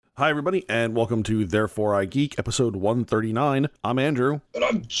Hi, everybody, and welcome to Therefore I Geek, episode 139. I'm Andrew. And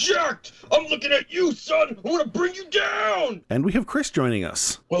I'm jacked! I'm looking at you, son! I want to bring you down! And we have Chris joining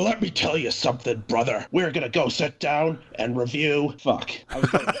us. Well, let me tell you something, brother. We're gonna go sit down and review... Fuck. He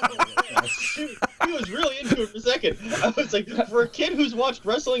was really into it for a second. I was like, for a kid who's watched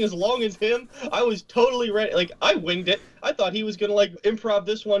wrestling as long as him, I was totally ready. Like, I winged it. I thought he was gonna, like, improv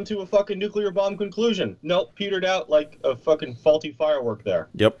this one to a fucking nuclear bomb conclusion. Nope, petered out like a fucking faulty firework there.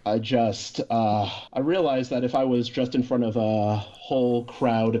 Yep. I realized that if I was just in front of a whole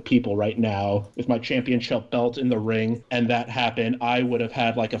crowd of people right now with my championship belt in the ring and that happened, I would have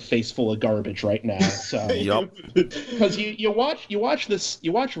had like a face full of garbage right now. So Yup. Because you watch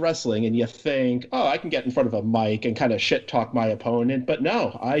wrestling and you think, oh, I can get in front of a mic and kind of shit talk my opponent, but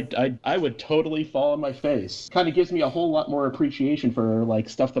no, I would totally fall on my face. Kind of gives me a whole lot more appreciation for like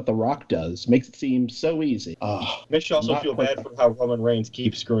stuff that The Rock does. Makes it seem so easy. Makes you also feel bad for how Roman Reigns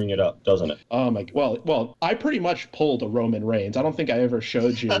keeps screwing it up, doesn't it? Oh my! Well, I pretty much pulled a Roman Reigns. I don't think I ever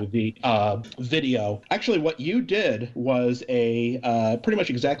showed you the video. Actually, what you did was pretty much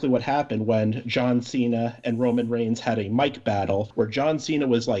exactly what happened when John Cena and Roman Reigns had a mic battle, where John Cena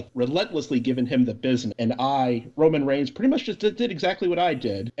was like relentlessly giving him the business, and Roman Reigns, pretty much just did exactly what I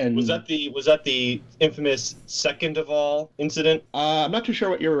did. And was that the infamous second of all incident? I'm not too sure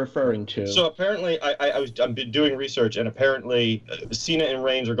what you're referring to. So apparently, I've been doing research, and apparently Cena and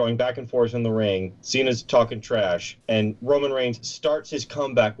Reigns are going back and forth in the ring. Cena's talking trash, and Roman Reigns starts his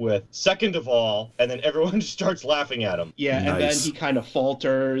comeback with second of all, and then everyone just starts laughing at him. Yeah, Nice. And then he kind of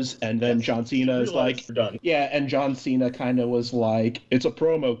falters, and then John Cena is like, done. yeah, and John Cena kind of was like, it's a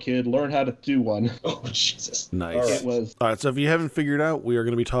promo, kid, learn how to do one. Oh, Jesus. Nice. All right. It was. All right, so if you haven't figured out, we are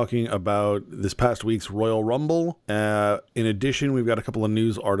going to be talking about this past week's Royal Rumble. In addition, we've got a couple of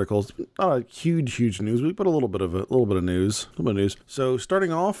news articles. Not a huge news week, but a little bit of news. So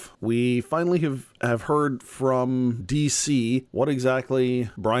starting off, we finally have heard from DC what exactly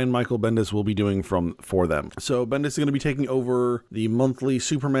Brian Michael Bendis will be doing for them. So Bendis is going to be taking over the monthly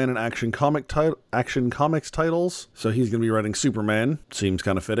Superman and Action Comics titles. So he's going to be writing Superman. Seems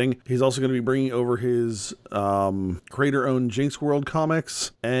kind of fitting. He's also going to be bringing over his creator-owned Jinx World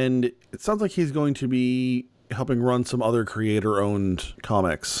comics, and it sounds like he's going to be helping run some other creator-owned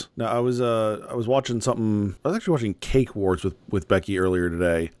comics. Now, I was watching something. I was actually watching Cake Wars with Becky earlier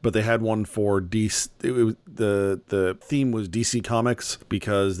today, but they had one for DC. The theme was DC Comics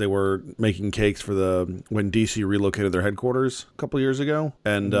because they were making cakes for when DC relocated their headquarters a couple years ago,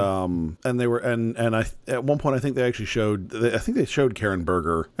 and they were at one point I think they actually showed Karen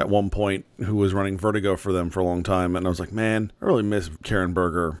Berger at one point, who was running Vertigo for them for a long time, and I was like, man, I really miss Karen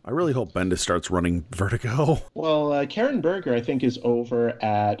Berger. I really hope Bendis starts running Vertigo. Well, Karen Berger, I think, is over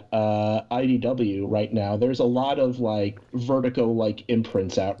at IDW right now. There's a lot of like Vertigo-like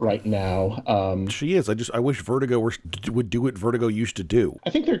imprints out right now. She is. I wish Vertigo would do what Vertigo used to do. I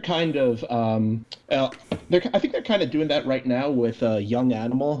think they're kind of doing that right now with Young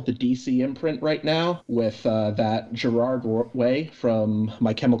Animal, the DC imprint right now, with that Gerard Way from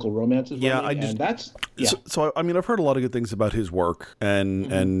My Chemical Romance is running. So I mean, I've heard a lot of good things about his work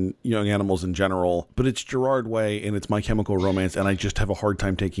and Young Animals in general, but it's Gerard Way and it's My Chemical Romance, and I just have a hard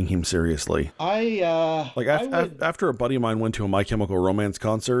time taking him seriously. After a buddy of mine went to a My Chemical Romance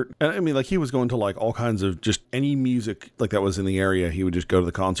concert, and I mean, like, he was going to like all kinds of just any music like that was in the area, he would just go to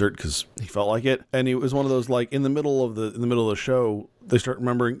the concert because he felt like it, and it was one of those, like, in the middle of the show, they start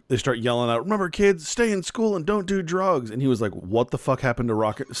yelling out, remember kids, stay in school and don't do drugs. And he was like, what the fuck happened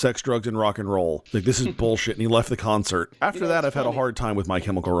to sex, drugs, and rock and roll? Like, this is bullshit. And he left the concert. After that, I've had a hard time with My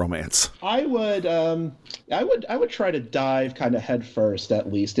Chemical Romance. I would try to dive kind of head first,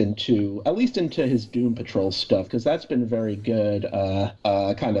 at least into his Doom Patrol stuff, because that's been very good,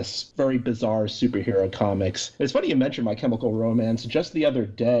 kind of very bizarre superhero comics. It's funny you mentioned My Chemical Romance. Just the other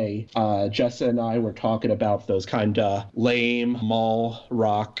day, Jessa and I were talking about those kind of lame mall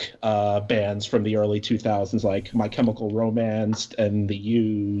rock bands from the early 2000s, like My Chemical Romance and The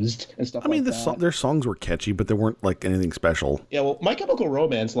Used and stuff. I mean, their songs were catchy, but they weren't like anything special. Yeah, well, My Chemical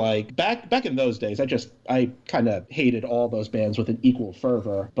Romance, like back in those days, I kind of hated all those bands with an equal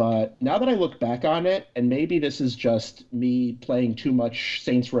fervor. But now that I look back on it, and maybe this is just me playing too much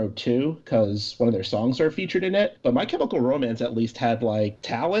Saints Row 2 because one of their songs are featured in it, but My Chemical Romance at least had like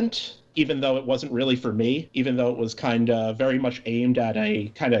talent, even though it wasn't really for me, even though it was kind of very much aimed at a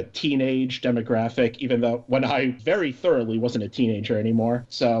kind of teenage demographic, even though when I very thoroughly wasn't a teenager anymore.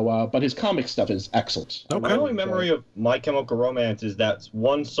 So, but his comic stuff is excellent. Okay. My only memory of My Chemical Romance is that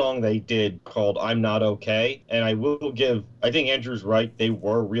one song they did called I'm Not Okay, and I will give I think Andrew's right. They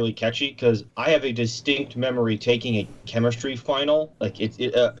were really catchy because I have a distinct memory taking a chemistry final, like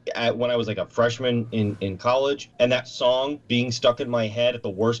when I was like a freshman in college, and that song being stuck in my head at the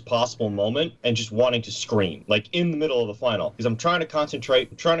worst possible moment and just wanting to scream, like in the middle of the final, because I'm trying to concentrate,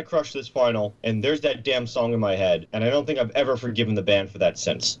 I'm trying to crush this final, and there's that damn song in my head, and I don't think I've ever forgiven the band for that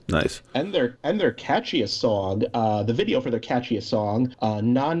since. Nice. And their catchiest song, the video for their catchiest song,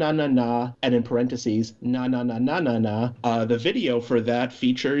 Na Na Na Na, and in parentheses, Na Na Na Na Na Na, the video for that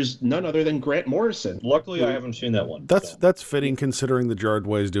features none other than Grant Morrison. Luckily, I haven't seen that one. That's fitting considering the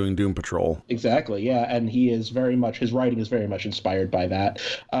Jardway is doing Doom Patrol. Exactly, yeah, and his writing is very much inspired by that.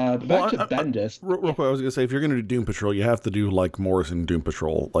 Back to Bendis. Real quick, I was gonna say, if you're gonna do Doom Patrol, you have to do like Morrison Doom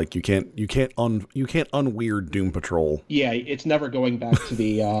Patrol. Like you can't unweird Doom Patrol. Yeah, it's never going back to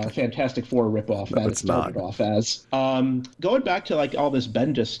the Fantastic Four ripoff that it started off as. Going back to like all this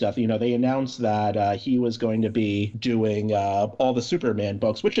Bendis stuff, they announced that he was going to be doing all the Superman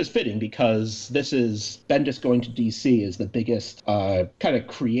books, which is fitting because this is Bendis going to DC is the biggest kind of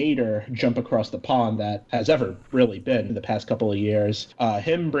creator jump across the pond that has ever really been in the past couple of years.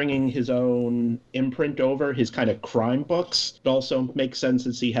 Him bringing his own imprint over his kind of crime books, it also makes sense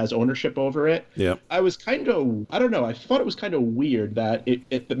since he has ownership over it. Yeah. I thought it was kind of weird that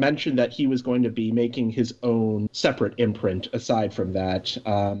it mentioned that he was going to be making his own separate imprint aside from that.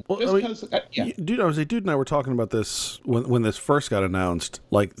 Dude and I were talking about this when this first got announced.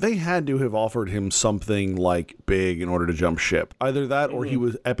 Like, they had to have offered him something like big in order to jump ship. Either that or he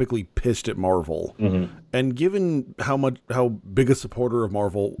was epically pissed at Marvel. Mm-hmm. And given how big a supporter of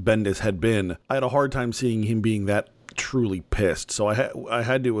Marvel Bendis had been, I had a hard time seeing him being that truly pissed. So I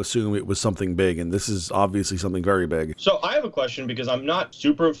had to assume it was something big, and this is obviously something very big. So I have a question because I'm not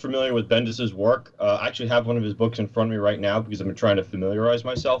super familiar with Bendis's work. I actually have one of his books in front of me right now because I've been trying to familiarize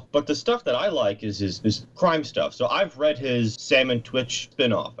myself. But the stuff that I like is his crime stuff. So I've read his Sam and Twitch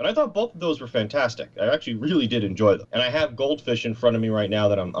spinoff, and I thought both of those were fantastic. I actually really did enjoy them. And I have Goldfish in front of me right now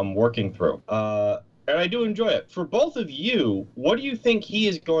that I'm working through. And I do enjoy it. For both of you, what do you think he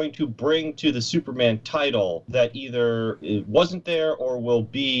is going to bring to the Superman title that either wasn't there or will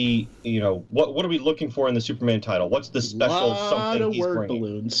be, what are we looking for in the Superman title? What's the special something he's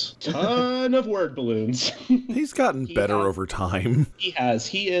bringing? Ton of word balloons. He's gotten better over time. He has.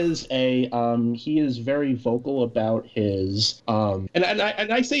 He is very vocal about his, and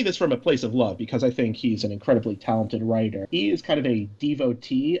I say this from a place of love because I think he's an incredibly talented writer. He is kind of a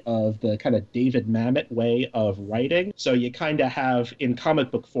devotee of the kind of David Mamet way of writing. So you kind of have in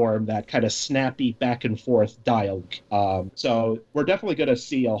comic book form that kind of snappy back and forth dialogue. So we're definitely going to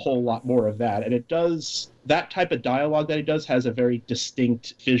see a whole lot more of that. And that type of dialogue that he does has a very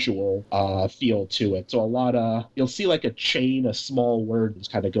distinct visual feel to it. So you'll see like a chain of small words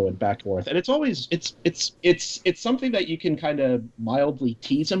kind of going back and forth. And it's something that you can kind of mildly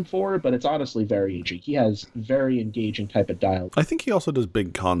tease him for, but it's honestly very engaging. He has very engaging type of dialogue. I think he also does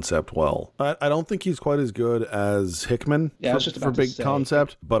big concept well. I don't think he's quite as good as Hickman for big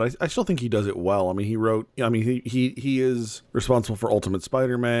concept, but I still think he does it well. I mean, he is responsible for Ultimate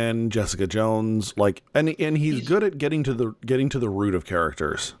Spider-Man, Jessica Jones, and he's good at getting to the root of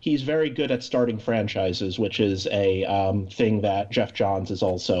characters. He's very good at starting franchises, which is a thing that Jeff Johns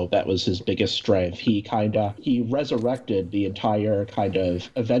that was his biggest strength. He resurrected the entire kind of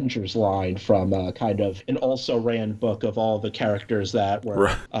Avengers line from kind of an also-ran book of all the characters that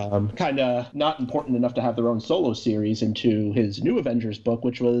were kind of not important enough to have their own solo series into his new Avengers book,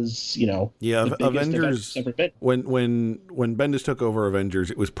 which was, the biggest Avengers ever been. When Bendis took over Avengers,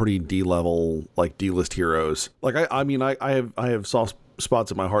 it was pretty D-level, like D-list heroes. Like I have soft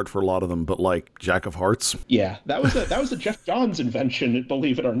spots in my heart for a lot of them, but like Jack of Hearts. Yeah, that was a Jeff Johns invention,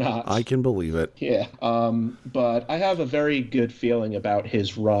 believe it or not. I can believe it. Yeah. But I have a very good feeling about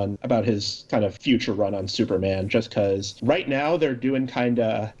his kind of future run on Superman, just because right now they're doing kind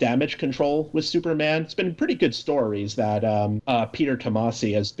of damage control with Superman. It's been pretty good stories that Peter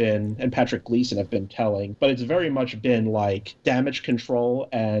Tomasi and Patrick Gleason have been telling, but it's very much been like damage control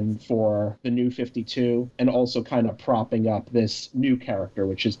and for the New 52, and also kind of propping up this new character,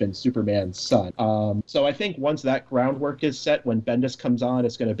 which has been Superman's son. So I think once that groundwork is set, when Bendis comes on,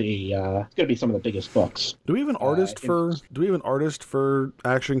 it's going to be some of the biggest books. Do we have an artist for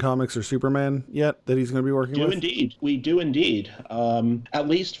Action Comics or Superman yet that he's going to be working with? We do indeed. At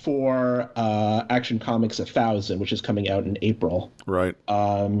least for Action Comics 1000, which is coming out in April. Right.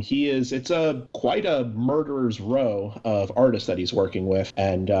 It's quite a murderer's row of artists that he's working with,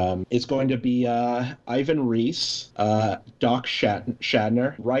 and it's going to be Ivan Reis, Doc Shatner,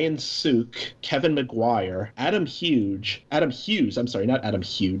 Shatner, Ryan Sook, Kevin McGuire, Adam Hughes, I'm sorry, not Adam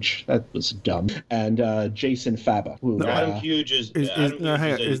Hughes, that was dumb, and Jason Faba. Who, Adam Hughes is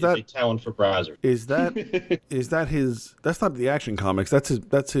a talent for browsers. Is that his? That's not the Action Comics.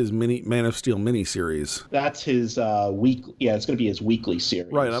 That's his mini Man of Steel miniseries. That's his it's going to be his weekly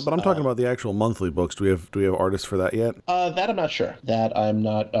series. Right, but I'm talking about the actual monthly books. Do we have artists for that yet? That I'm not sure. That I'm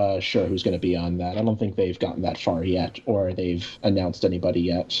not sure who's going to be on that. I don't think they've gotten that far yet, or they've announced anybody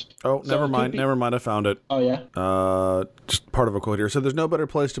yet. Oh, never mind. I found it. Oh yeah. Just part of a quote here. So there's no better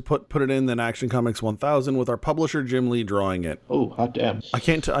place to put it in than Action Comics 1000 with our publisher Jim Lee drawing it. Oh, hot damn. I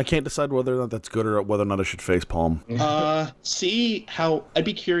can't decide whether or not that's good or whether or not I should facepalm. I'd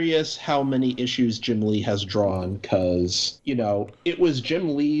be curious how many issues Jim Lee has drawn, because it was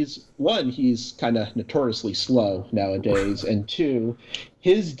Jim Lee's, one, he's kind of notoriously slow nowadays, and two,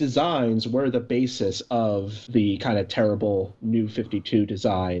 his designs were the basis of the kind of terrible New 52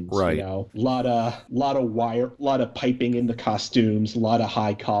 designs. Right. Lot of wire, lot of piping in the costumes, a lot of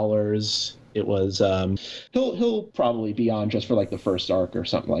high collars. It was he'll probably be on just for like the first arc or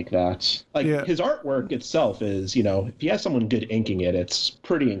something like that. His artwork itself is, if he has someone good inking it, it's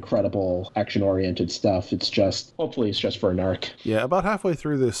pretty incredible action oriented stuff. It's just, hopefully it's just for an arc. Yeah, about halfway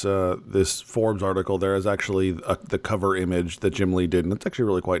through this Forbes article, there is actually the cover image that Jim Lee did, and it's actually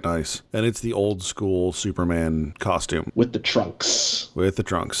really quite nice. And it's the old school Superman costume with the trunks.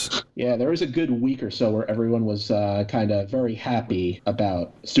 Yeah, there was a good week or so where everyone was kind of very happy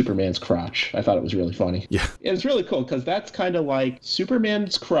about Superman's crotch. I thought it was really funny. Yeah. It's really cool because that's kind of like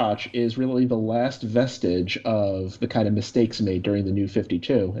Superman's crotch is really the last vestige of the kind of mistakes made during the New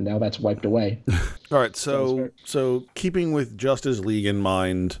 52, and now that's wiped away. All right, so keeping with Justice League in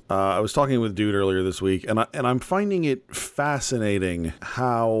mind, I was talking with Dude earlier this week, and I'm finding it fascinating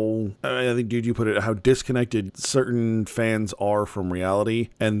how, I think, Dude, you put it, how disconnected certain fans are from reality,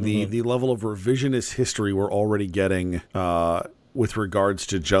 and the level of revisionist history we're already getting with regards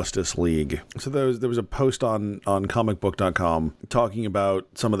to Justice League. So there was a post on comicbook.com talking about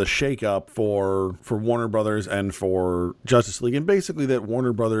some of the shakeup for Warner Brothers and for Justice League, and basically that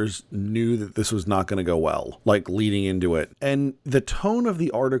Warner Brothers knew that this was not going to go well, like leading into it. And the tone of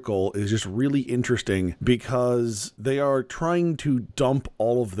the article is just really interesting because they are trying to dump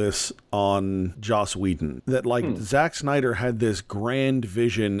all of this on Joss Whedon. That Zack Snyder had this grand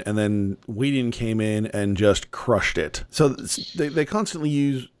vision and then Whedon came in and just crushed it. So they constantly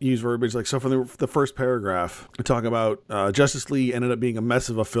use verbiage like, so for the first paragraph, we talk about Justice League ended up being a mess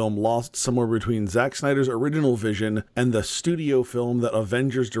of a film lost somewhere between Zack Snyder's original vision and the studio film that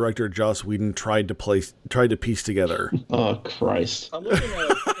Avengers director Joss Whedon tried to piece together. Oh Christ! I'm looking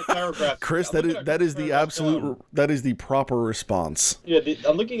at a paragraph. Chris, that is the proper response. Yeah,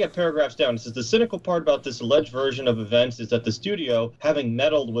 I'm looking at paragraphs down. It says the cynical part about this alleged version of events is that the studio, having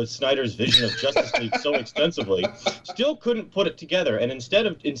meddled with Snyder's vision of Justice League so extensively, still couldn't put it together, and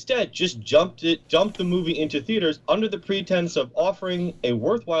instead just jumped the movie into theaters under the pretense of offering a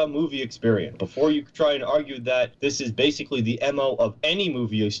worthwhile movie experience. Before you try and argue that this is basically the MO of any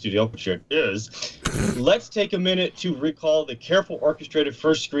movie studio, which it is, let's take a minute to recall the careful orchestrated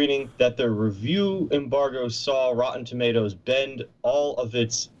first screening that the review embargo saw Rotten Tomatoes bend all of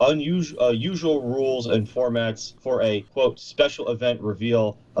its usual rules and formats for a, quote, special event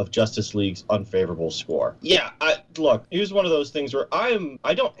reveal of Justice League's unfavorable score. Yeah, look, here's one of those things where I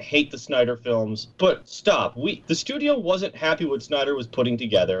don't hate the Snyder films, but stop. The studio wasn't happy what Snyder was putting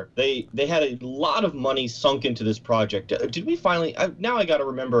together. They had a lot of money sunk into this project. Did we finally? Now I got to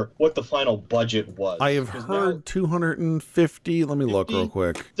remember what the final budget was. I have heard 250. Let me look real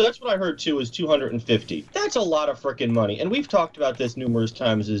quick. That's what I heard too. Is 250. That's a lot of freaking money, and we've talked about this numerous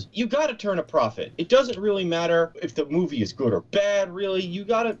times. Is you got to turn a profit. It doesn't really matter if the movie is good or bad. Really, you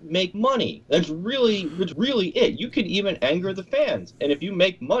got to make money. That's really it. You can even anger the fans, and if you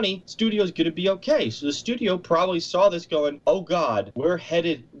make money, studio's gonna be okay. So the studio probably saw this going, oh God, we're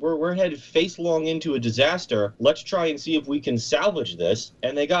headed face long into a disaster. Let's try and see if we can salvage this.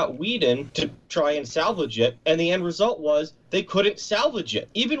 And they got Whedon to try and salvage it, and the end result was they couldn't salvage it.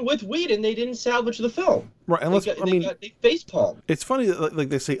 Even with Whedon, they didn't salvage the film. Right, and they facepalm. It's funny that like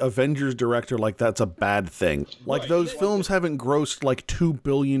they say Avengers director, like that's a bad thing. Like those films haven't grossed like $2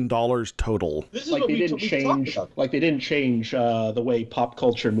 billion total. This is like what they we didn't change. Like they didn't change the way pop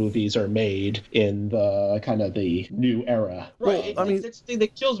culture movies are made in the kind of the new era. Right. Well, that's the thing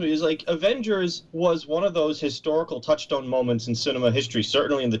that kills me is like Avengers was one of those historical touchstone moments in cinema history,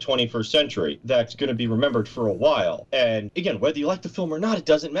 certainly in the 21st century, that's going to be remembered for a while. And again, whether you like the film or not, it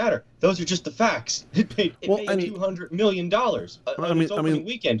doesn't matter. Those are just the facts. It made $200 million on its opening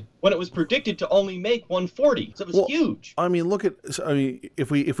weekend when it was predicted to only make 140. So it was huge. I mean,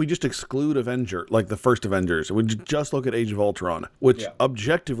 if we just exclude Avenger, like the first Avengers, we just look at Age of Ultron, which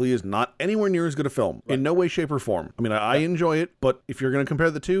objectively is not anywhere near as good a film in no way, shape, or form. I mean, I enjoy it, but if you're going to compare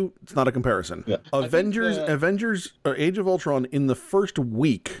the two, it's not a comparison. Yeah. Avengers or Age of Ultron in the first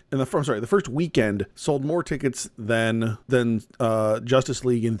week, the first weekend sold more tickets than Justice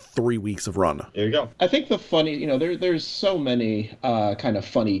League in 3 weeks of run. There you go. I think the funny, there's so many kind of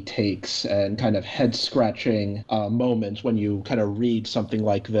funny takes and kind of head scratching moments when you kind of read something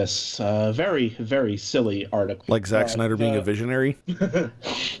like this very, very silly article. Like Zack Snyder being a visionary?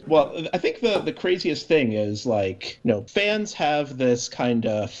 Well, I think the craziest thing is, like, fans have this kind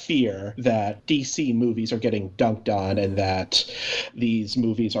of fear that DC movies are getting dunked on and that these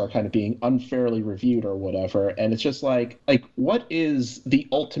movies are kind of being unfairly reviewed or whatever. And it's just like what is the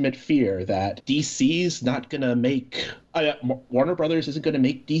ultimate fear? That DC's not going to make... Warner Brothers isn't going to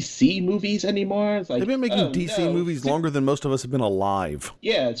make DC movies anymore. It's like, they've been making DC movies longer than most of us have been alive.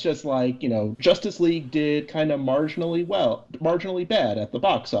 Yeah, it's just like, Justice League did kind of marginally bad at the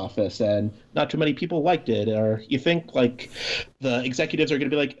box office, and not too many people liked it. Or you think like the executives are going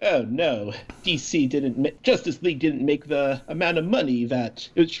to be like, oh no, Justice League didn't make the amount of money that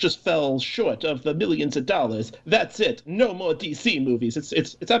it just fell short of the millions of dollars. That's it. No more DC movies.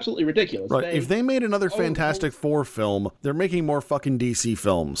 It's absolutely ridiculous. Right. If they made another Fantastic Four film, they're making more fucking DC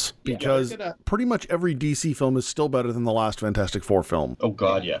films, because pretty much every DC film is still better than the last Fantastic Four film. Oh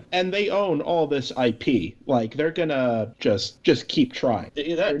God, yeah. And they own all this IP. Like, they're gonna just keep trying.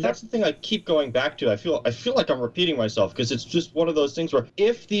 That's the thing I keep going back to. I feel like I'm repeating myself, because it's just one of those things where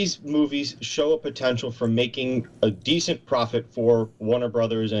if these movies show a potential for making a decent profit for Warner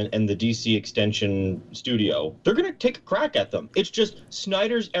Brothers and the DC extension studio, they're gonna take a crack at them. It's just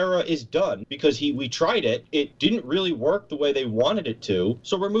Snyder's era is done, because we tried it. It didn't really work the way they wanted it to,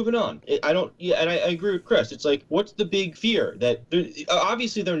 so we're moving on. And I agree with Chris. It's like, what's the big fear? That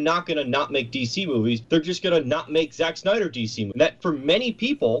obviously they're not going to not make DC movies. They're just going to not make Zack Snyder DC movies. That for many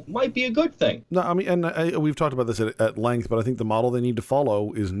people might be a good thing. No, I mean, and we've talked about this at length, but I think the model they need to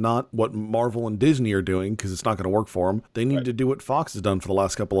follow is not what Marvel and Disney are doing, because it's not going to work for them. They need to do what Fox has done for the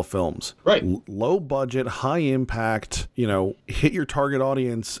last couple of films. Right. Low budget, high impact, hit your target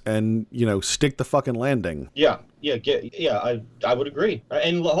audience and, stick the fucking landing. Yeah. I would agree.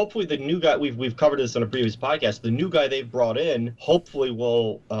 And hopefully the new guy, we've covered this on a previous podcast, the new guy they've brought in hopefully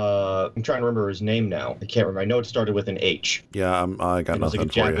will, I'm trying to remember his name now. I can't remember. I know it started with an H. Yeah, I got nothing for you.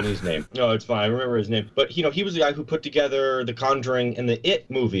 It's like a Japanese name. No, it's fine. I remember his name. But, he was the guy who put together The Conjuring and the It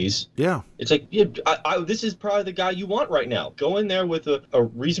movies. Yeah. It's like, this is probably the guy you want right now. Go in there with a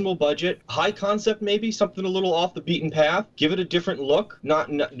reasonable budget, high concept maybe, something a little off the beaten path. Give it a different look.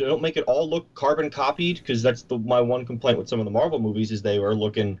 Don't make it all look carbon copied, because that's my one complaint with some of the Marvel movies is they were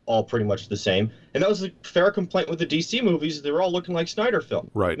looking all pretty much the same. And that was a fair complaint with the DC movies. They were all looking like Snyder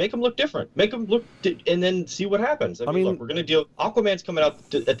film. Right. Make them look different. Make them look, and then see what happens. I mean, look, we're going to deal. Aquaman's coming out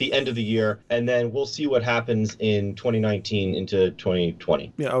at the end of the year, and then we'll see what happens in 2019 into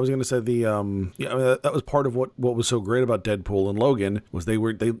 2020. Yeah, I was going to say that was part of what was so great about Deadpool and Logan was they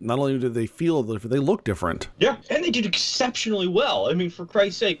not only did they feel different, they looked different. Yeah, and they did exceptionally well. I mean, for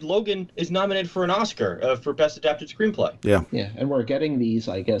Christ's sake, Logan is nominated for an Oscar for Best Adapted Screenplay. Yeah. Yeah, and we're getting these,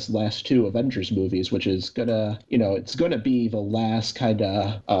 I guess, last two Avengers movies, which is gonna, it's gonna be the last kind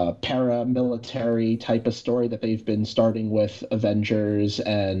of paramilitary type of story that they've been starting with Avengers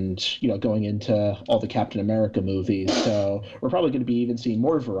and, going into all the Captain America movies. So we're probably going to be even seeing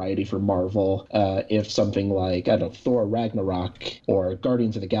more variety for Marvel if something like, Thor Ragnarok or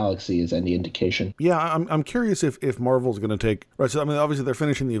Guardians of the Galaxy is any indication. Yeah, I'm curious if Marvel's going to take... Right, so, I mean, obviously they're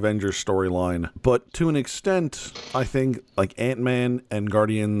finishing the Avengers storyline, but to an extent, I think, like Ant-Man and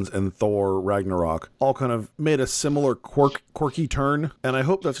Guardians and Thor Ragnarok all kind of made a similar quirky turn, and I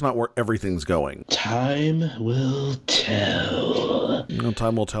hope that's not where everything's going. Time will tell.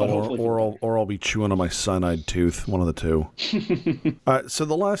 Time will tell, or I'll be chewing on my cyanide tooth, one of the two. So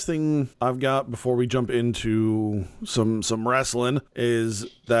the last thing I've got before we jump into some wrestling is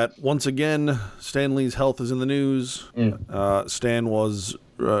that once again Stan Lee's health is in the news. Stan was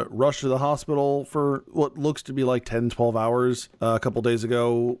rushed to the hospital for what looks to be like 10, 12 hours a couple days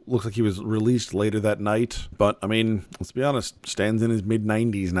ago. Looks like he was released later that night. But, I mean, let's be honest, Stan's in his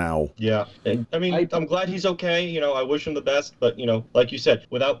mid-90s now. Yeah. I mean, I'm glad he's okay. You know, I wish him the best. But, you know, like you said,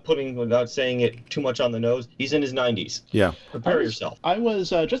 without saying it too much on the nose, he's in his 90s. Yeah. Prepare yourself. I was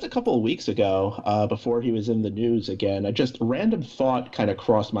just a couple of weeks ago, before he was in the news again, a just random thought kind of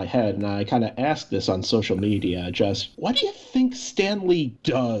crossed my head, and I kind of asked this on social media, just, what do you think Stan Lee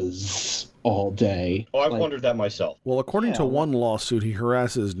does all day? Oh, I've wondered that myself. Well, according to one lawsuit, he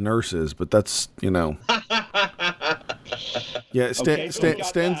harasses nurses, but that's, you know... Yeah, Stan, you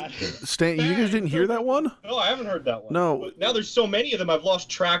guys didn't hear that one? No, I haven't heard that one. No. But now there's so many of them, I've lost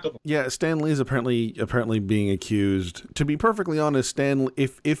track of them. Yeah, Stan Lee's apparently being accused. To be perfectly honest,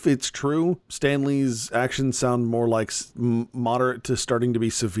 if it's true, Stan Lee's actions sound more like moderate to starting to be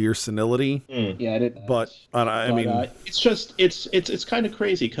severe senility. Yeah, it is. But I mean, it's just it's kind of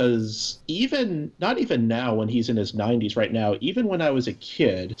crazy because not even now when he's in his 90s right now, even when I was a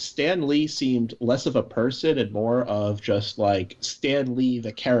kid, Stan Lee seemed less of a person and more of just like Stan Lee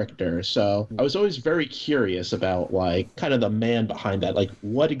the character. So I was always very curious about like kind of the man behind that, like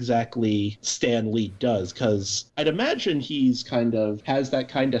what exactly Stan Lee does, because I'd imagine he's kind of has that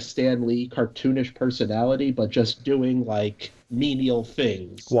kind of Stan Lee cartoonish personality, but just doing like menial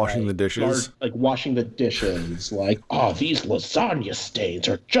things. Washing the dishes. Like washing the dishes. Like, oh, these lasagna stains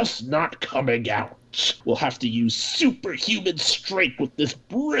are just not coming out. We'll have to use superhuman strength with this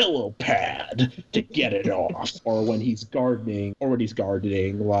Brillo pad to get it off. Or when he's gardening,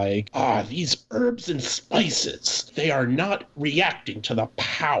 like, these herbs and spices, they are not reacting to the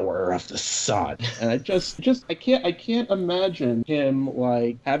power of the sun. And I can't imagine him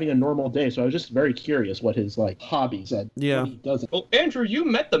like having a normal day. So I was just very curious what his like hobbies and what he does. Well, Andrew, you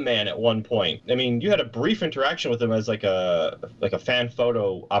met the man at one point. I mean, you had a brief interaction with him as like a fan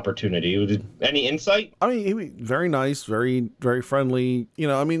photo opportunity. Any insight? I mean, he was very nice, very, very friendly. You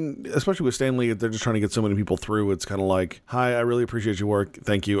know, I mean, especially with Stan Lee, they're just trying to get so many people through. It's kind of like, hi, I really appreciate your work.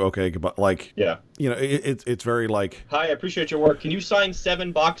 Thank you. Okay, goodbye. Like, yeah. You know, it's very like, hi, I appreciate your work. Can you sign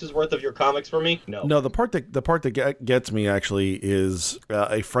 7 boxes worth of your comics for me? No. The part that gets me actually is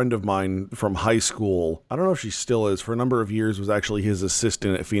a friend of mine from high school. I don't know if she still is. For a number of years, was actually his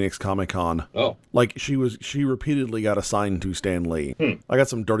assistant at Phoenix Comic Con. Oh, like she repeatedly got assigned to Stan Lee. I got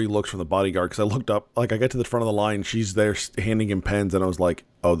some dirty looks from the bodyguard because I looked up, like I get to the front of the line, she's there handing him pens, and I was like,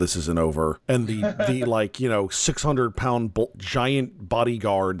 oh, this isn't over. And the like, you know, 600-pound giant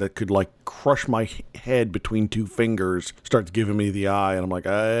bodyguard that could like crush my head between 2 fingers starts giving me the eye, and I'm like,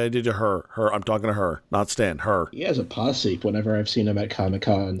 I did to her. I'm talking to her, not Stan. Her. He has a posse whenever I've seen him at Comic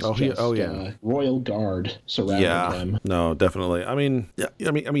Con. Royal Guard surrounding him. No, definitely. I mean, yeah.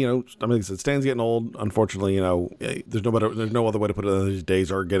 I mean, you know, like I said, Stan's getting old. Unfortunately, you know, there's no other way to put it. His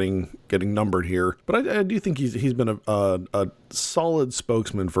days are getting numbered here. But I do think he's been a solid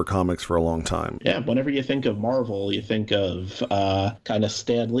spokesman for comics for a long time. Yeah, whenever you think of Marvel, you think of kind of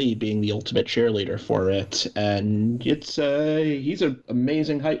Stan Lee being the ultimate cheerleader for it, and he's an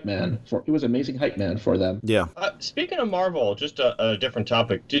amazing hype man. He was an amazing hype man for them. Yeah. Speaking of Marvel, just a different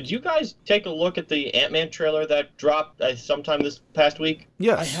topic. Did you guys take a look at the Ant-Man trailer that dropped sometime this past week?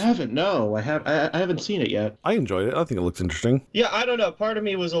 Yes. I haven't. No, I haven't seen it yet. I enjoyed it. I think it looks interesting. Yeah, I don't know. Part of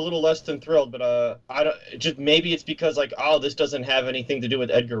me was a little less than thrilled, but maybe it's because like, oh, this doesn't have anything to do with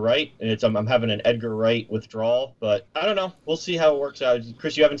Edgar Wright, and I'm having an Edgar Wright withdrawal. But I don't know. We'll see how it works out.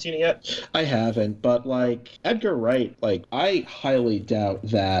 Chris, you haven't seen it yet? I haven't, but like Edgar Wright, like I highly doubt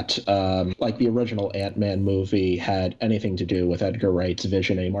that like the original Ant-Man movie had anything to do with Edgar Wright's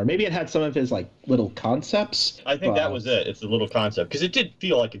vision anymore. Maybe it had some of his like little concepts. I think that was it. It's a little concept because it did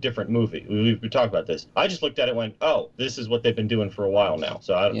feel like a different movie. We talked about this. I just looked at it and went, oh, this is what they've been doing for a while now.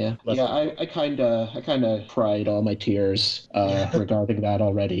 So I kind of cried all my tears regarding that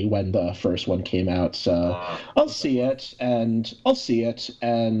already when the first one came out. So I'll see it.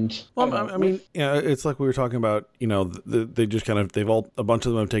 Well, I mean, yeah, it's like we were talking about. You know, they just kind of a bunch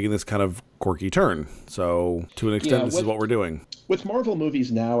of them have taken this kind of quirky turn. So to an extent, this is what we're doing. With Marvel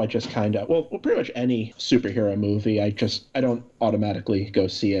movies now, I just kind of, well, pretty much any superhero movie, I don't automatically go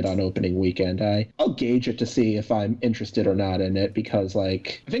see it on opening weekend. I'll gauge it to see if I'm interested or not in it, because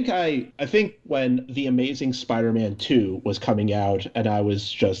like, I think when The Amazing Spider-Man 2 was coming out and I I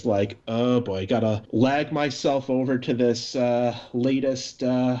was just like, oh boy, gotta lag myself over to this latest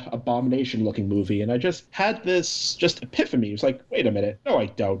abomination-looking movie. And I just had this just epiphany. It was like, wait a minute, no, I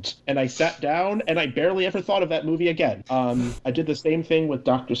don't. And I sat down, and I barely ever thought of that movie again. I did the same thing with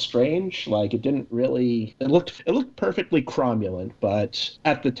Doctor Strange. Like, it didn't really... It looked perfectly cromulent, but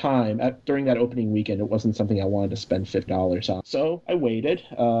at the time, during that opening weekend, it wasn't something I wanted to spend $50 on. So I waited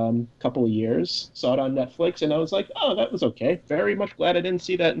a couple of years, saw it on Netflix, and I was like, oh, that was okay. Very much glad I didn't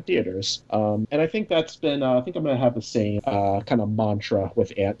see that in theaters. And I think that's been, I think I'm going to have the same kind of mantra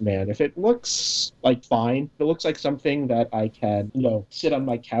with Ant-Man. If it looks like fine, if it looks like something that I can, sit on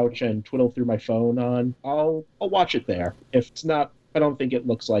my couch and twiddle through my phone on, I'll watch it there. If it's not, I don't think it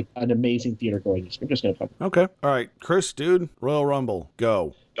looks like an amazing theater going experience. I'm just going to put. Okay. All right. Chris, dude, Royal Rumble,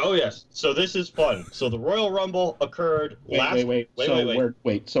 go. Oh, yes. So this is fun. So the Royal Rumble occurred last... Wait.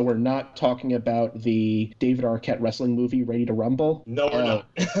 So we're not talking about the David Arquette wrestling movie, Ready to Rumble? No, we're not.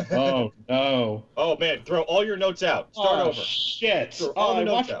 Oh, no. Oh, man. Throw all your notes out. Start over. Shit. Throw all the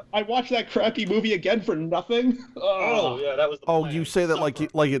notes out. I watched that crappy movie again for nothing? Oh, yeah, that was the plan. You say that like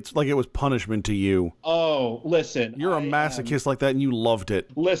it was punishment to you. Oh, listen. You're a masochist like that, and you loved it.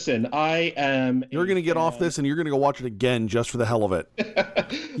 Listen, I am... You're going to get off this, and you're going to go watch it again just for the hell of it.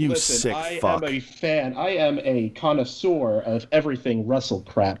 Sick fuck. I am a fan. I am a connoisseur of everything wrestle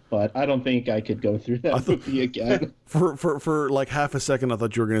crap, but I don't think I could go through that movie again. For like half a second, I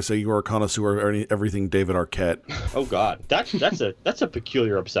thought you were going to say you were a connoisseur of everything David Arquette. Oh God, that's a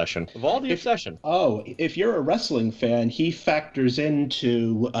peculiar obsession. Of all the obsession. Oh, if you're a wrestling fan, he factors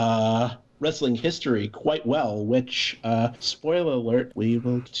into wrestling history quite well, which, spoiler alert, we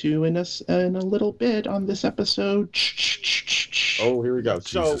will get to in a little bit on this episode. Oh, here we go.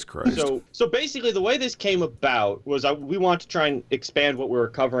 Jesus Christ. So basically the way this came about was we want to try and expand what we were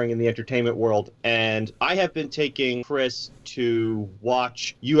covering in the entertainment world, and I have been taking Chris to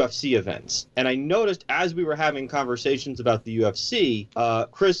watch UFC events. And I noticed as we were having conversations about the UFC,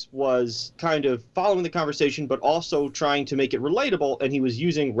 Chris was kind of following the conversation, but also trying to make it relatable, and he was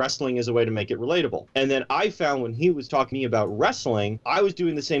using wrestling as a way to make it relatable. And then I found when he was talking to me about wrestling, I was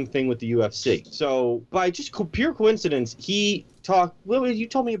doing the same thing with the UFC. So by just pure coincidence, you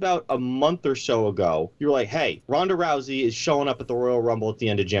told me about a month or so ago, you were like, hey, Ronda Rousey is showing up at the Royal Rumble at the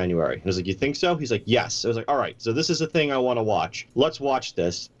end of January. And I was like, you think so? He's like, yes. I was like, all right, so this is a thing I want to watch. Let's watch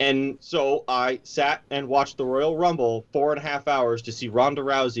this. And so I sat and watched the Royal Rumble 4.5 hours to see Ronda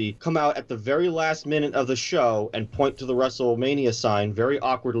Rousey come out at the very last minute of the show and point to the WrestleMania sign very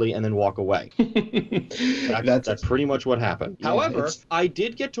awkwardly and then walk away. That's pretty much what happened. Yeah, however, I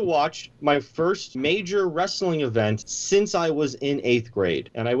did get to watch my first major wrestling event since I was in 8th grade,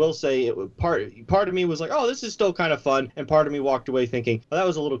 and I will say part of me was like, oh, this is still kind of fun, and part of me walked away thinking, well, that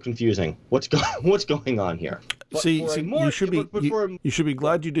was a little confusing. What's going on here? You should be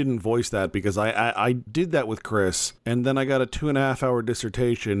glad you didn't voice that, because I did that with Chris, and then I got a 2.5-hour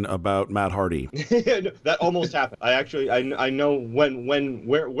dissertation about Matt Hardy. That almost happened. I know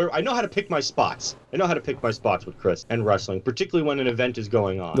where I know how to pick my spots. I know how to pick my spots with Chris and wrestling, particularly when an event is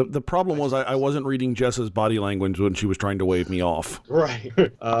going on. The problem was I wasn't reading Jessa's body language when she was trying to wave me off. Right.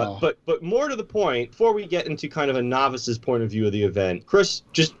 But more to the point, before we get into kind of a novice's point of view of the event, Chris,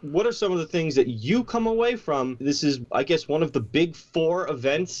 just what are some of the things that you come away from? This is, I guess, one of the big 4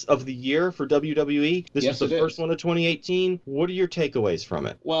 events of the year for WWE. This is the first one of 2018. What are your takeaways from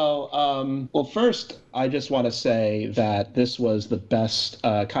it? Well, first, I just want to say that this was the best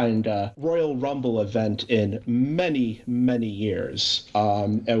kind of Royal Rumble event in many, many years.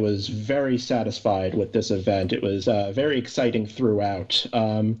 I was very satisfied with this event. It was very exciting throughout.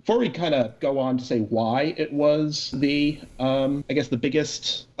 Before we kind of go on to say why it was the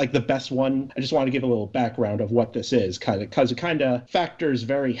biggest, like the best one, I just want to give a little background of what this is, because it kind of factors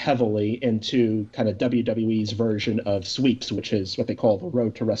very heavily into kind of WWE's version of sweeps, which is what they call the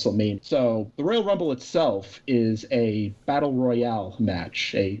Road to WrestleMania. So the Royal Rumble itself is a battle royale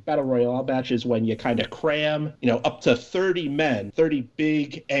match. A battle royale match is when you kind of cram, up to 30 men, 30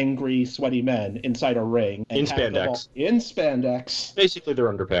 big, angry, sweaty men inside a ring. In spandex. In spandex. Basically,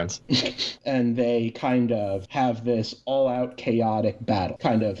 they're underpants. And they kind of have this all-out chaotic battle.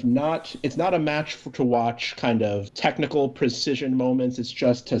 It's not a match to watch kind of technical precision moments. It's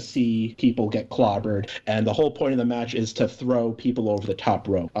just to see people get clobbered. And the whole point of the match is to throw people over the top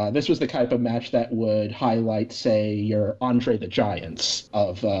rope. This was the type of match that would highlight, say, your Andre the Giants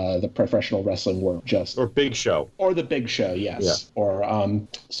of the professional wrestling world. Or Big Show. Or the Big Show, yes. Yeah. Or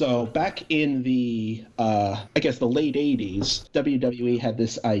so back in the the late 80s, WWE had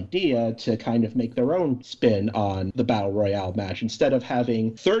this idea to kind of make their own spin on the Battle Royale match. Instead of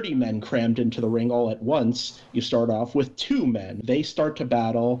having 30 men crammed into the ring all at once, is you start off with two men. They start to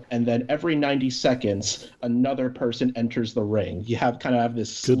battle, and then every 90 seconds, another person enters the ring. You have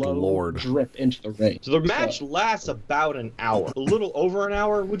this slow drip into the ring. So the match lasts about an hour. A little over an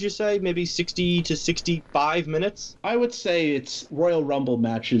hour, would you say? Maybe 60 to 65 minutes? I would say it's Royal Rumble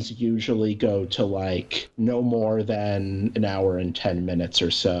matches usually go to no more than an hour and 10 minutes or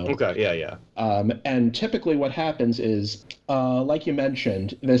so. Okay, yeah. And typically what happens is, like you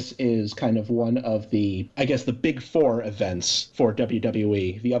mentioned, this is kind of one of the big four events for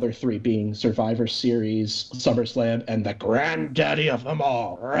WWE. The other three being Survivor Series, SummerSlam, and the granddaddy of them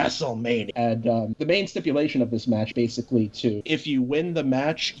all, WrestleMania. And the main stipulation of this match basically if you win the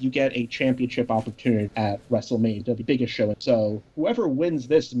match, you get a championship opportunity at WrestleMania, the biggest show. So whoever wins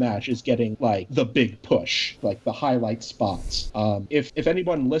this match is getting the big push, the highlight spots. If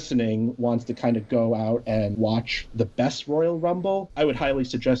anyone listening wants to kind of go out and watch the best Royal Rumble, I would highly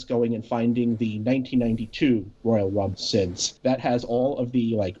suggest going and finding the 1992 Royal Rumble, since that has all of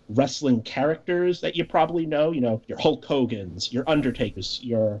the wrestling characters that you probably know, your Hulk Hogan's, your Undertakers,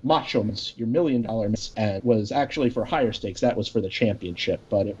 your Macho Man's, your $1 Million Man's, and was actually for higher stakes. That was for the championship,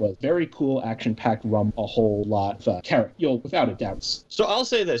 but it was very cool, action-packed Rumble, a whole lot of character. You'll without a doubt. So I'll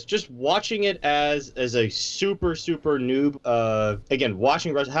say this, just watching it as a super noob, again,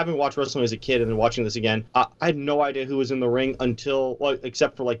 having watched wrestling as a kid and then watching this again, I had no idea who was in the ring until,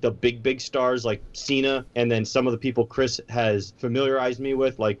 except for the big stars like Cena, and then some of the people Chris has familiarized me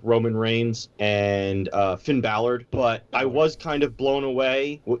with, like Roman Reigns and Finn Balor. But I was kind of blown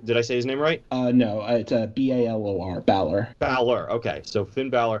away. Did I say his name right? No, it's Balor. Balor. Okay, so Finn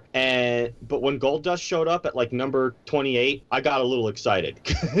Balor. But when Goldust showed up at number 28, I got a little excited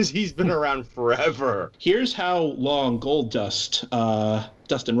because he's been around forever. Here's how long Goldust,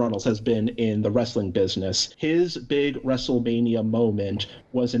 Dustin Runnels, has been in the wrestling business. His big WrestleMania moment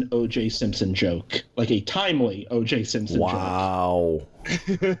was an O.J. Simpson joke, a timely O.J. Simpson joke. Wow.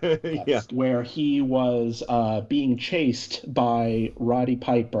 Yeah. Where he was being chased by Roddy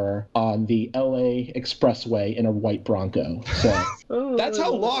Piper on the LA Expressway in a white Bronco. So that's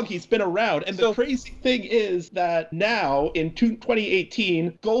how long he's been around. And the crazy thing is that now in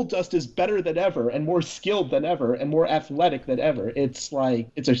 2018, Goldust is better than ever and more skilled than ever and more athletic than ever. It's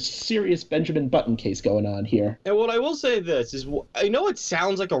it's a serious Benjamin Button case going on here. And what I will say this is, I know it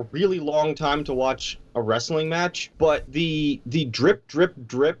sounds like a really long time to watch a wrestling match, but the drip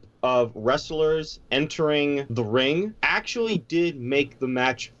of wrestlers entering the ring actually did make the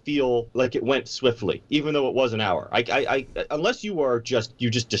match feel like it went swiftly, even though it was an hour. I unless you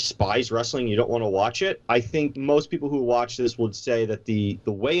just despise wrestling, you don't want to watch it, I think most people who watch this would say that the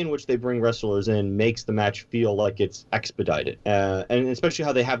way in which they bring wrestlers in makes the match feel like it's expedited. And especially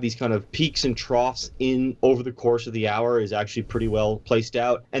how they have these kind of peaks and troughs over the course of the hour is actually pretty well placed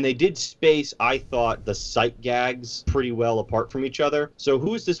out. And they did space, I thought, the sight gags pretty well apart from each other. So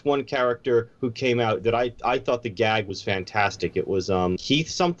who is this one character who came out that I thought the gag was fantastic? It was Heath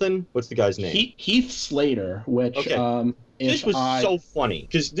something. What's the guy's name? Heath Slater, which okay. This was so funny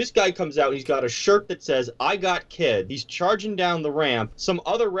because this guy comes out, he's got a shirt that says, "I got kid." He's charging down the ramp. Some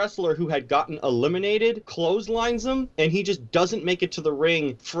other wrestler who had gotten eliminated clotheslines him, and he just doesn't make it to the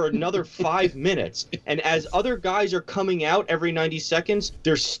ring for another 5 minutes. And as other guys are coming out every 90 seconds,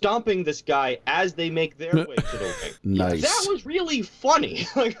 they're stomping this guy as they make their way to the ring. Nice. That was really funny.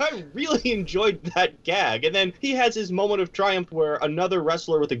 I really enjoyed that gag. And then he has his moment of triumph where another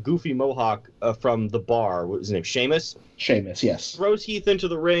wrestler with a goofy mohawk from the bar, what was his name, Sheamus, yes. Throws Heath into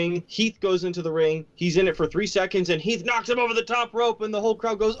the ring. Heath goes into the ring. He's in it for 3 seconds, and Heath knocks him over the top rope, and the whole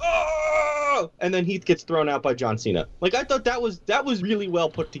crowd goes, "Oh!" And then Heath gets thrown out by John Cena. I thought that was really well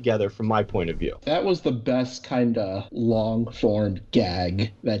put together from my point of view. That was the best kind of long-form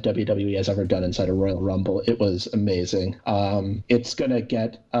gag that WWE has ever done inside a Royal Rumble. It was amazing. It's going to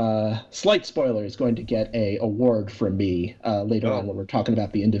get, slight spoiler, it's going to get a award from me later on when we're talking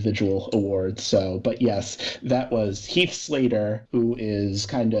about the individual awards. So, but yes, that was Heath Slater, who is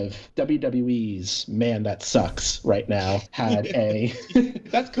kind of WWE's man that sucks right now, had a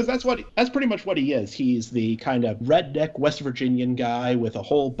that's pretty much what he is. He's the kind of redneck West Virginian guy with a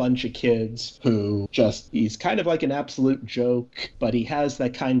whole bunch of kids who he's kind of like an absolute joke, but he has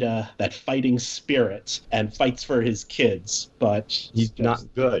that that fighting spirit and fights for his kids, but he's not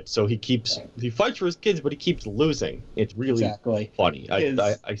good. So he fights for his kids, but he keeps losing. It's really funny.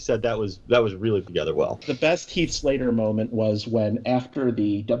 I said that was really together well. The best Heath Slater moment was when, after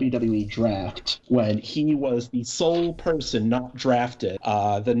the WWE draft, when he was the sole person not drafted,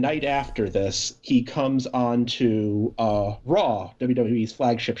 the night after this, he comes on to Raw, WWE's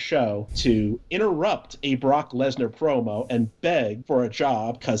flagship show, to interrupt a Brock Lesnar promo and beg for a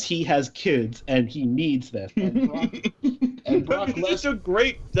job because he has kids and he needs this. And Brock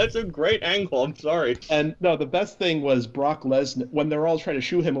Lesnar, that's a great angle. I'm sorry. And no, the best thing was Brock Lesnar, when they're all trying to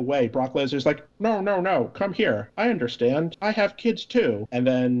shoo him away, Brock Lesnar's like, no, come here. I understand. I have kids too. And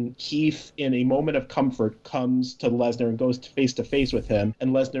then Keith, in a moment of comfort, comes to Lesnar and goes to face with him.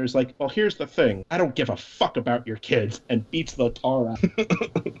 And Lesnar's like, well, here's the thing. I don't give a fuck about your kids, and beats the tar out.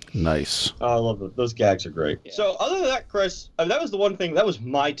 Nice. Oh, I love it. Those gags are great. Yeah. So other than that, Chris, that was the one thing, that was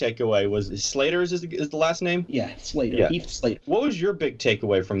my takeaway, was Slater is the last name? Yeah, Slater. Yeah. Heath Slater. What was your big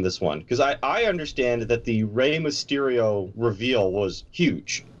takeaway from this one? Because I understand that the Rey Mysterio reveal was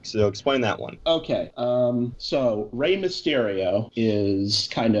huge. So explain that one. Okay. So Rey Mysterio is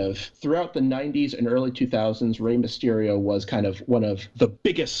kind of, throughout the 90s and early 2000s, Rey Mysterio was kind of one of the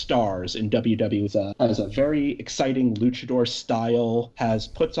biggest stars in WWE. Has a very exciting luchador style,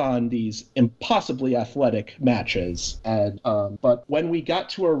 puts on these impossibly athletic matches. And but when we got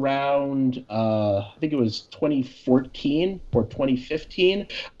to around, I think it was 2014 or 2015,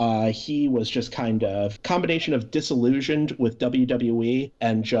 he was just kind of combination of disillusioned with WWE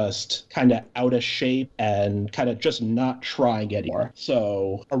and just kind of out of shape and kind of just not trying anymore.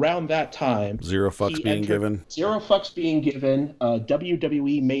 So around that time, Zero fucks being given.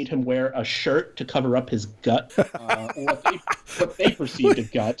 WWE made him wear a shirt to cover up his gut, what they perceived a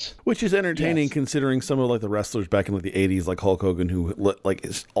gut, which is entertaining, yes, considering some of like the wrestlers back in like the 80s, like Hulk Hogan, who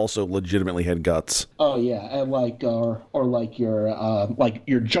also legitimately had guts. Oh yeah, and like or like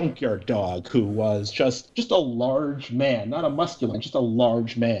your junkyard dog, who was just a large man, not a muscular, just a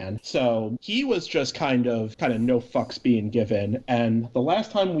large man. So he was just kind of no fucks being given. And the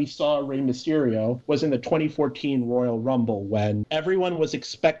last time we saw Rey Mysterio was in the 2014 Royal Rumble, when everyone was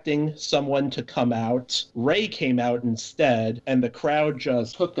expecting someone to come out. Rey came out instead, and the crowd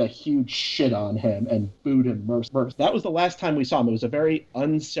just took a huge shit on him and booed him mercilessly. That was the last time we saw him. It was a very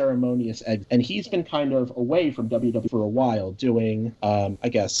unceremonious exit. And he's been kind of away from WWE for a while, doing, I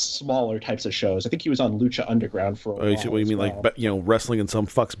guess, smaller types of shows. I think he was on Lucha Underground for a while. What do you mean, well, like, wrestling in some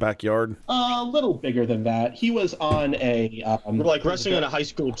fuck's backyard? A little bigger than that. He was on a... like wrestling in a high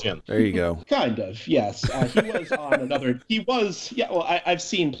school gym. There you go. Kind of, yes. He was on another... I've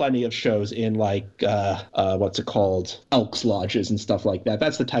seen plenty of shows in, like, what's it called? Elks Lodges and stuff like that.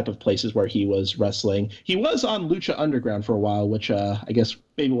 That's the type of places where he was wrestling. He was on Lucha Underground for a while, which I guess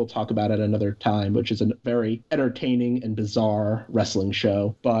maybe we'll talk about at another time, which is a very entertaining and bizarre wrestling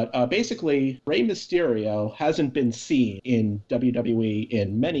show. But basically, Rey Mysterio hasn't been seen in WWE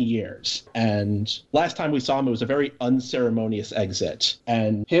in many years. And last time we saw him, it was a very unceremonious exit.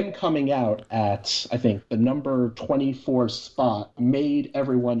 And him coming out at, I think, the number 24 spot made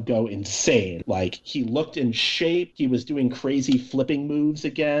everyone go insane. Like, he looked in shape. He was doing crazy flipping moves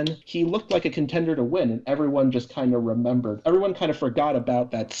again. He looked like a contender to win, and everyone just kind of remembered. Everyone kind of forgot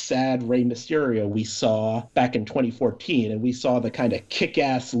about that sad Rey Mysterio we saw back in 2014, and we saw the kind of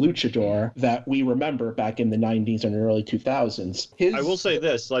kick-ass luchador that we remember back in the 90s and early 2000s. I will say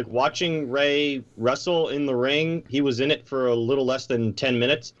this, like, watching Rey wrestle in the ring, he was in it for a little less than 10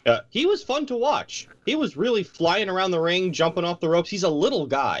 minutes. He was fun to watch. He was really flying around the ring, jumping off the ropes. He's a little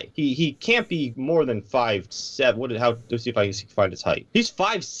guy. He can't be more than 5'7". Let's see if I can find his height. He's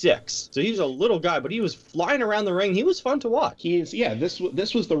 5'6", so he's a little guy, but he was flying around the ring. He was fun to watch.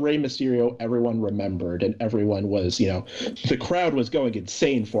 This was the Rey Mysterio everyone remembered, and everyone was, the crowd was going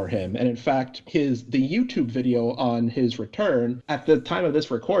insane for him. And in fact, the YouTube video on his return at the time of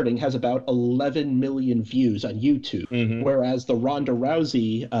this recording has about 11 million views on YouTube, whereas the Ronda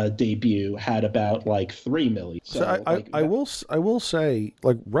Rousey debut had about like 3 million. So I will say,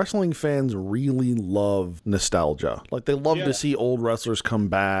 like, wrestling fans really love nostalgia. Like, they love to see old wrestlers come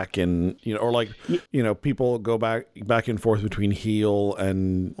back, and people go back and forth between heel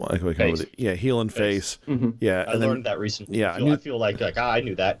and heel and face. Mm-hmm. Yeah, I learned that recently. Yeah, I feel like I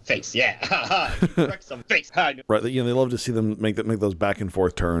knew that face. Yeah, correct some face. Right. They love to see them make those back and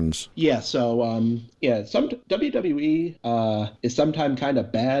forth turns. Yeah. So some WWE is sometimes kind of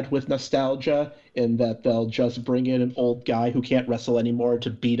bad with nostalgia, in that they'll just bring in an old guy who can't wrestle anymore to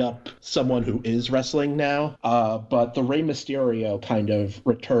beat up someone who is wrestling now. But the Rey Mysterio kind of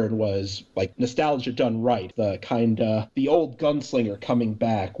return was like nostalgia done right. The old gunslinger coming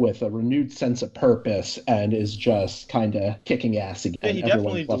back with a renewed sense of purpose and is just kind of kicking ass again. Yeah, he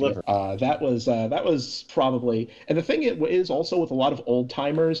definitely delivered. That was probably, and the thing is also with a lot of old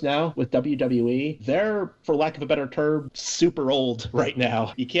timers now with WWE, they're, for lack of a better term, super old right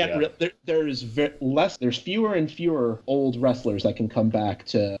now. You can't. There's less. There's fewer and fewer old wrestlers that can come back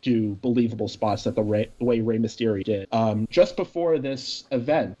to do believable spots that the way Rey Mysterio did. Just before this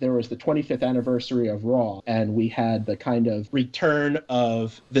event, there was the 25th anniversary of Raw, and we had the kind of return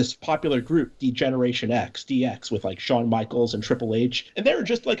of this popular group, D-Generation X, DX, with like Shawn Michaels and Triple H, and they were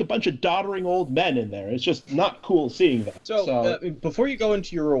just like a bunch of doddering old men in there. It's just not cool seeing them. So before you go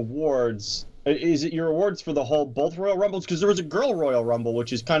into your awards, is it your awards for both Royal Rumbles? Because there was a girl Royal Rumble,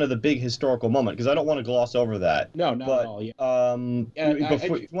 which is kind of the big historical moment, because I don't want to gloss over that. No, not at all. Yeah.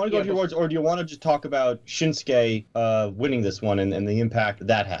 You want to go to your awards, or do you want to just talk about Shinsuke winning this one and the impact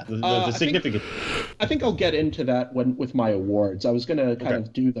that had, the significance? I think I'll get into that with my awards. I was going to kind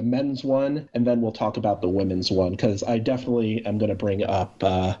of do the men's one, and then we'll talk about the women's one, because I definitely am going to bring up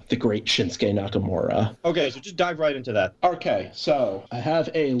the great Shinsuke Nakamura. Okay, so just dive right into that. Okay, so I have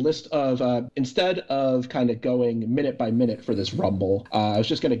a list of... instead of kind of going minute by minute for this Rumble, I was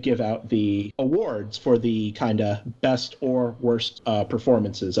just going to give out the awards for the kind of best or worst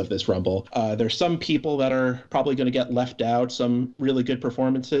performances of this Rumble. There's some people that are probably going to get left out, some really good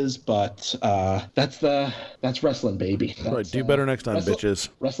performances, but that's wrestling, baby. That's, right, do better next time, bitches.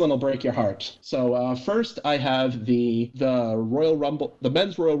 Wrestling will break your heart. So first, I have the Royal Rumble, the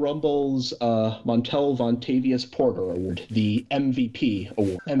Men's Royal Rumble's Montel Vontavious Porter Award, the MVP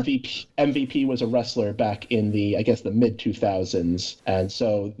award. MVP was a wrestler back in the mid 2000s, and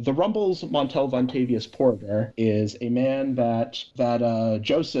so the Rumble's Montel Vontavious Porter is a man that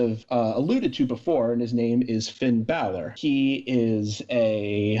Joseph alluded to before, and his name is Finn Balor. He is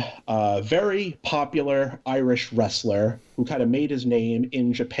a very popular Irish wrestler who kind of made his name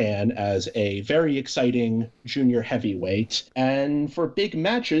in Japan as a very exciting junior heavyweight, and for big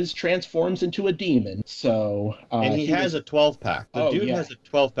matches transforms into a demon. So and he has a 12-pack. The dude has a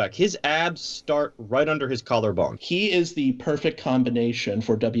 12-pack. His abs start right under his collarbone. He is the perfect combination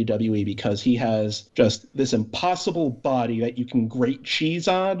for WWE because he has just this impossible body that you can grate cheese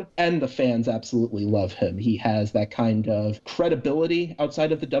on, and the fans absolutely love him. He has that kind of credibility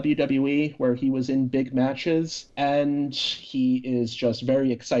outside of the WWE where he was in big matches, and he is just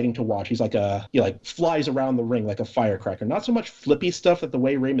very exciting to watch. He flies around the ring like a firecracker. Not so much flippy stuff that the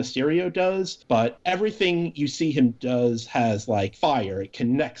way Rey Mysterio does, but everything you see him does has like fire. It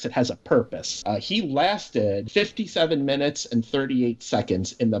connects. It has a purpose. He lasted 57 minutes and 38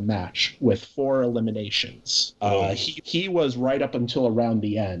 seconds in the match with 4 eliminations. He was right up until around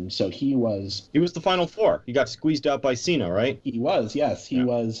the end. So he was the final 4. He got squeezed out by Cena, right? He was, yes. He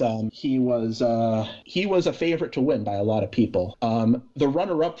was a favorite to win by a lot of people. The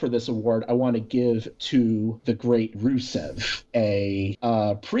runner-up for this award I want to give to the great Rusev,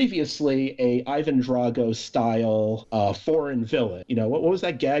 previously a Ivan Drago style foreign villain. You know, what was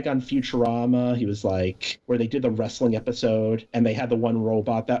that gag on Futurama? He was like, where they did the wrestling episode and they had the one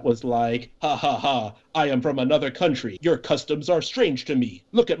robot that was like, ha ha ha, I am from another country. Your customs are strange to me.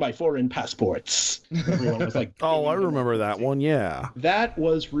 Look at my foreign passports. Everyone was like, oh, I remember that one, yeah. That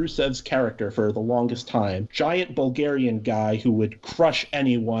was Rusev's character for the longest time. Giant Bulgarian guy who would crush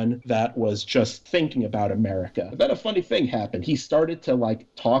anyone that was just thinking about America. But then a funny thing happened. He started to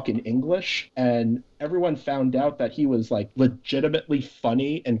talk in English, and everyone found out that he was legitimately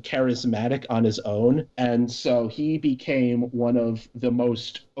funny and charismatic on his own. And so he became one of the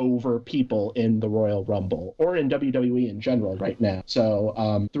most over people in the Royal Rumble, or in WWE in general right now.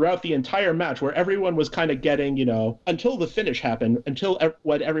 So throughout the entire match, where everyone was kind of getting, until the finish happened,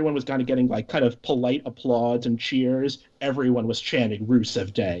 when everyone was kind of getting kind of polite applause and cheers, everyone was chanting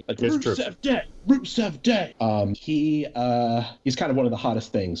Rusev Day. Rusev Day! Rusev Day! He's kind of one of the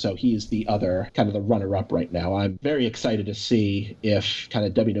hottest things, so he's the other kind of the runner-up right now. I'm very excited to see if kind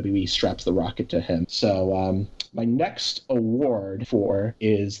of WWE straps the rocket to him. So my next award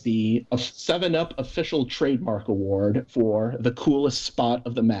is the 7-Up Official Trademark Award for the coolest spot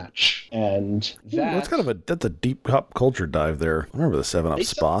of the match. And that's a deep pop culture dive there. I remember the 7-Up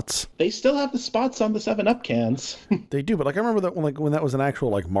spots. They still have the spots on the 7-Up cans. They do, but I remember that when that was an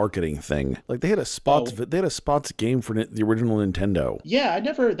actual marketing thing. They had a spots game for the original Nintendo. Yeah,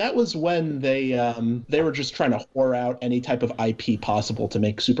 that was when they were just trying to whore out any type of IP possible to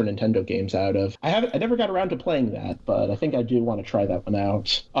make Super Nintendo games out of. I never got around to playing that, but I think I do want to try that one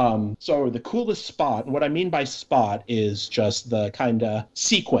out. So the coolest spot, what I mean by spot is just the kind of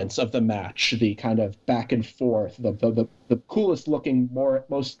sequence of the match, the kind of back and forth, the the coolest looking,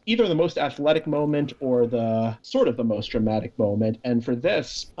 either the most athletic moment or the sort of the most dramatic moment. And for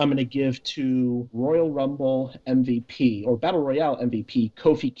this, I'm going to give to Royal Rumble MVP or Battle Royale MVP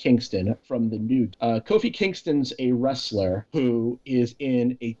Kofi Kingston from the New. Kofi Kingston's a wrestler who is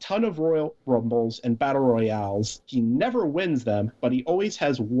in a ton of Royal Rumbles and Battle Royales. He never wins them, but he always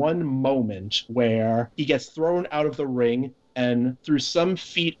has one moment where he gets thrown out of the ring, and through some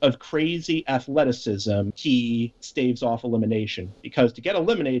feat of crazy athleticism, he staves off elimination. Because to get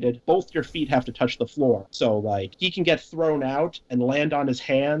eliminated, both your feet have to touch the floor. So, like, he can get thrown out and land on his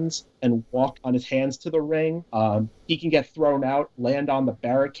hands and walk on his hands to the ring. He can get thrown out, land on the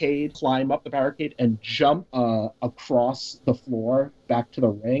barricade, climb up the barricade, and jump across the floor back to the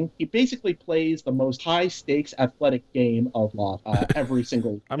ring. He basically plays the most high-stakes athletic game of every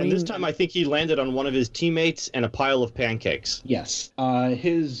single. And this time, I think he landed on one of his teammates and a pile of pancakes. Yes.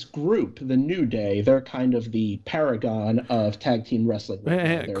 His group, the New Day, they're kind of the paragon of tag team wrestling.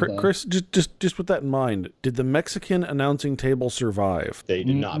 Hey, Chris, just with that in mind, did the Mexican announcing table survive? They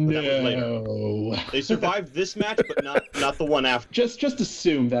did not. But that was later. They survived this match, but not the one after. Just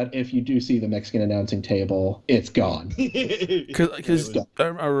assume that if you do see the Mexican announcing table, it's gone. Because I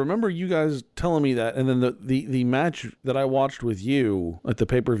remember you guys telling me that, and then the match that I watched with you at the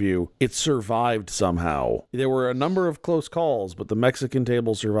pay-per-view, it survived somehow. There were a number of close calls, but the Mexican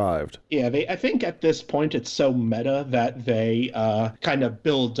table survived. Yeah, I think at this point it's so meta that they kind of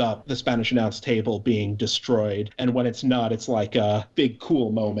build up the Spanish announce table being destroyed, and when it's not, it's like a big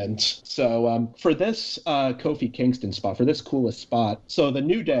cool moment. So for this Kofi Kingston spot, for this coolest spot, so the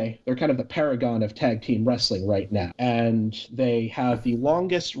New Day, they're kind of the paragon of tag team wrestling right now, and they have the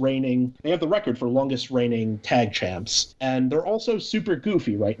record for longest reigning tag champs, and they're also super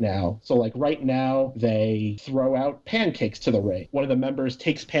goofy right now. So like right now, they throw out pancakes to the ring. One of the members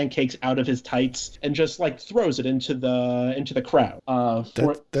takes pancakes out of his tights and just like throws it into the crowd.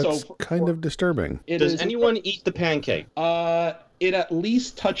 That's kind of disturbing. Does anyone eat the pancake? It at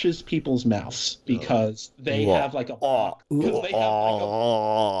least touches people's mouths because they have like a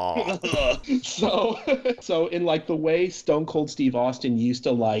so in like the way Stone Cold Steve Austin used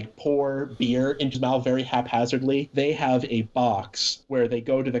to like pour beer into his mouth very haphazardly, they have a box where they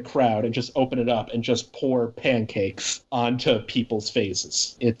go to the crowd and just open it up and just pour pancakes onto people's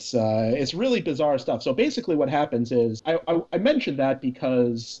faces. It's really bizarre stuff. So basically what happens is I mentioned that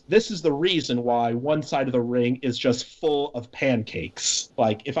because this is the reason why one side of the ring is just full of pancakes.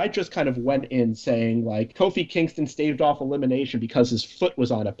 Like, if I just kind of went in saying, like, Kofi Kingston staved off elimination because his foot was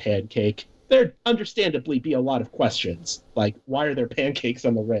on a pancake, there'd understandably be a lot of questions. Like, why are there pancakes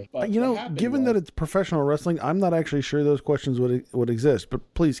on the ring? But given that it's professional wrestling, I'm not actually sure those questions would exist, but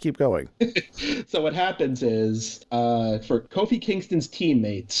please keep going. So what happens is, for Kofi Kingston's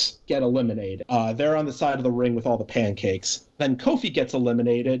teammates get eliminated. They're on the side of the ring with all the pancakes. Then Kofi gets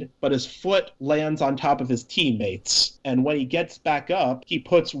eliminated, but his foot lands on top of his teammates. And when he gets back up, he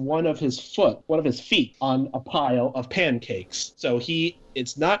puts one of his feet on a pile of pancakes. So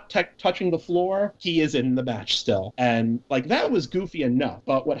it's not touching the floor. He is in the match still. And like that was goofy enough.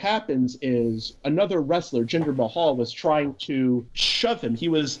 But what happens is another wrestler, Jinder Mahal, was trying to shove him. He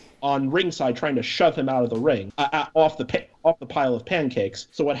was on ringside trying to shove him out of the ring, off the pile of pancakes.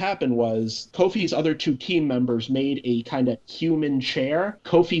 So what happened was Kofi's other two team members made a kind of human chair.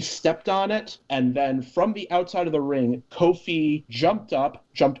 Kofi stepped on it, and then from the outside of the ring, Kofi jumped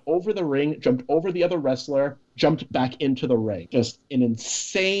over the ring, jumped over the other wrestler, jumped back into the ring. Just an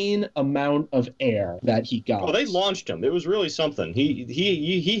insane amount of air that he got. Well, they launched him. It was really something.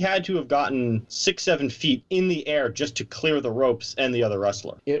 He had to have gotten 6-7 feet in the air just to clear the ropes and the other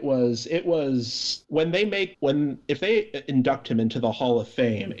wrestler. It was if they induct him into the Hall of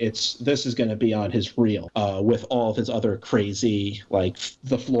Fame, this is going to be on his reel with all of his other crazy, like,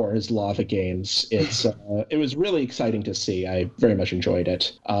 the floor is lava games. It was really exciting to see. I very much enjoyed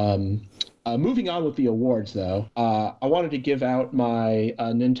it. Moving on with the awards, though, I wanted to give out my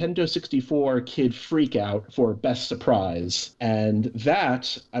Nintendo 64 Kid Freakout for Best Surprise, and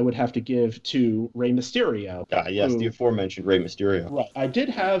that I would have to give to Rey Mysterio. Yes, the aforementioned Rey Mysterio. Right. I did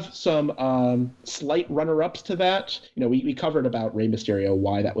have some slight runner-ups to that. You know, we covered about Rey Mysterio,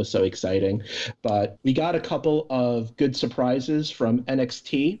 why that was so exciting, but we got a couple of good surprises from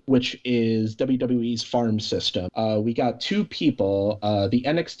NXT, which is WWE's farm system. We got two people, the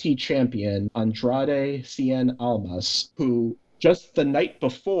NXT champion, Andrade Cien Almas, who just the night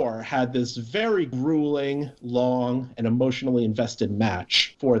before had this very grueling, long, and emotionally invested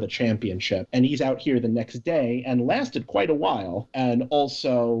match for the championship. And he's out here the next day and lasted quite a while. And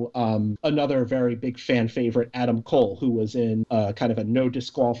also another very big fan favorite, Adam Cole, who was in kind of a no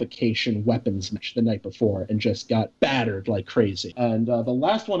disqualification weapons match the night before and just got battered like crazy. And the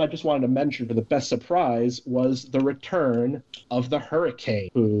last one I just wanted to mention for the best surprise was the return of the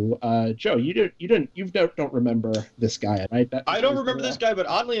Hurricane, who Joe, you don't remember this guy, right? I don't remember this guy, but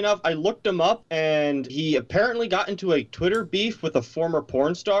oddly enough, I looked him up, and he apparently got into a Twitter beef with a former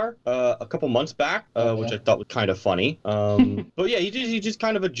porn star a couple months back, which I thought was kind of funny. But yeah, he's just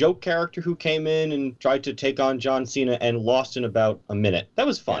kind of a joke character who came in and tried to take on John Cena and lost in about a minute. That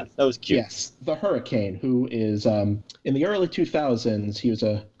was fun. That was cute. Yes, the Hurricane, who is in the early 2000s, he was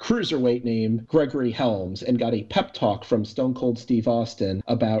a cruiserweight named Gregory Helms and got a pep talk from Stone Cold Steve Austin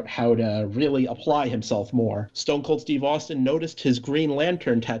about how to really apply himself more. Stone Cold Steve Austin noticed his Green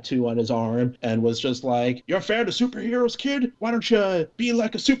Lantern tattoo on his arm and was just like, "You're a fan of superheroes, kid? Why don't you be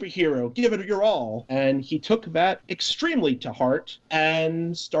like a superhero? Give it your all." And he took that extremely to heart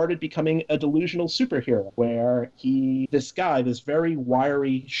and started becoming a delusional superhero, where this very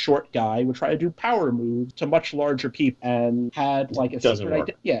wiry, short guy would try to do power moves to much larger people and had like a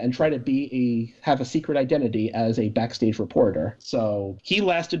secret and try to have a secret identity as a backstage reporter. So he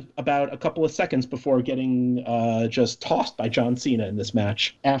lasted about a couple of seconds before getting just tossed by John Cena in this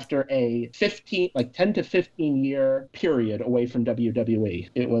match after a 10 to 15 year period away from WWE.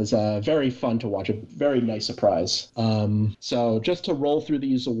 It was very fun to watch, a very nice surprise. So just to roll through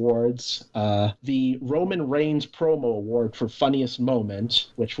these awards, the Roman Reigns promo award for funniest moment,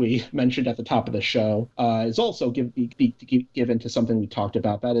 which we mentioned at the top of the show, is also given to something we talked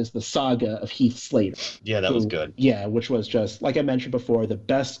about. That is the saga of Heath Slater. Yeah, that was good. Yeah, which was just, like I mentioned before, the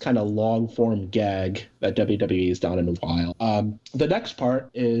best kind of long-form gag that WWE has done in a while. The next part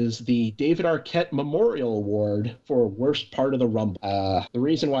is the David Arquette Memorial Award for worst part of the Rumble. The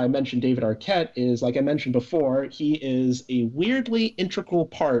reason why I mentioned David Arquette is, like I mentioned before, he is a weirdly integral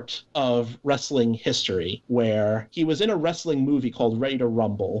part of wrestling history, where he was in a wrestling movie called Ready to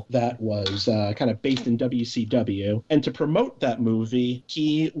Rumble that was kind of based in WCW, and to promote that movie,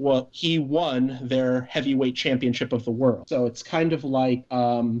 he won their heavyweight championship of the world. So it's kind of like,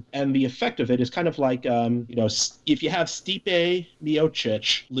 and the effect of it is kind of like, if you have Stipe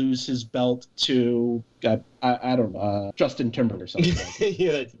Miocic lose his belt to I don't know, Justin Timberlake or something.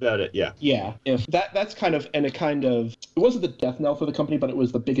 Yeah, that's about it. Yeah. Yeah. If that's kind of, and it wasn't the death knell for the company, but it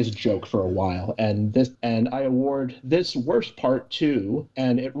was the biggest joke for a while. And I award this worst part to,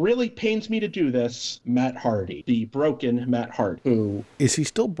 and it really pains me to do this, Matt Hardy, the broken Matt Hardy, who is he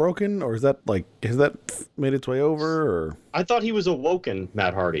still broken, or has that made its way over, or? I thought he was awoken,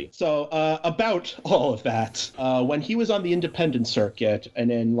 Matt Hardy. So about all of that, when he was on the independent circuit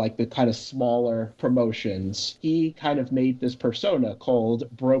and in like the kind of smaller promotions, he kind of made this persona called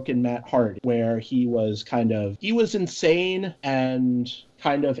Broken Matt Hardy, where he was insane and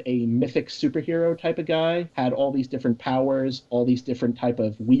kind of a mythic superhero type of guy, had all these different powers, all these different type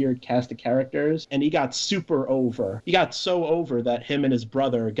of weird cast of characters, and he got super over. He got so over that him and his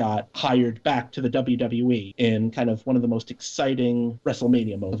brother got hired back to the WWE in kind of one of the most exciting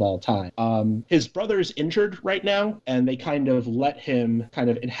WrestleMania moments of all time. His brother's injured right now, and they kind of let him kind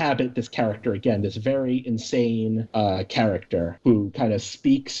of inhabit this character again, this very insane character who kind of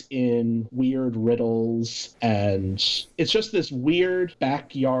speaks in weird riddles, and it's just this weird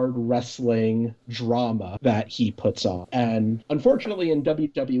backyard wrestling drama that he puts on. And unfortunately in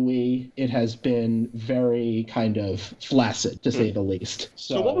WWE, it has been very kind of flaccid, to say the least.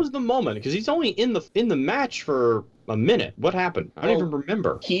 So what was the moment? Because he's only in the match for a minute. What happened? I don't even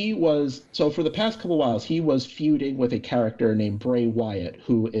remember. For the past couple of whiles, he was feuding with a character named Bray Wyatt,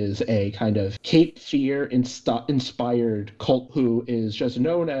 who is a kind of Cape Fear inspired cult, who is just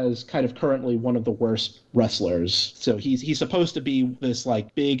known as kind of currently one of the worst wrestlers. So he's supposed to be this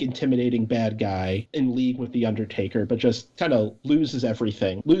like big, intimidating bad guy in league with The Undertaker, but just kind of loses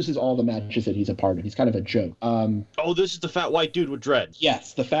everything, loses all the matches that he's a part of. He's kind of a joke. This is the fat white dude with dreads.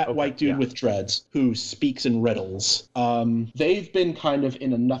 Yes, the fat white dude with dreads who speaks in riddles. They've been kind of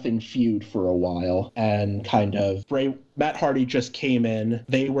in a nothing feud for a while, and kind of Matt Hardy just came in.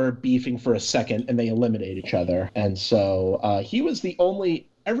 They were beefing for a second, and they eliminated each other. And so he was the only.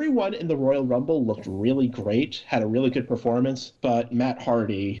 Everyone in the Royal Rumble looked really great, had a really good performance, but Matt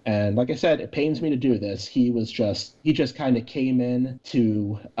Hardy, and like I said, it pains me to do this, he just kind of came in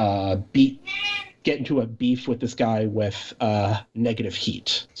to get into a beef with this guy with negative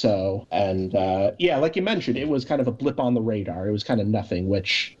heat. So, and like you mentioned, it was kind of a blip on the radar. It was kind of nothing,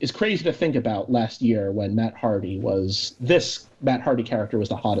 which is crazy to think about last year when Matt Hardy was this Matt Hardy character was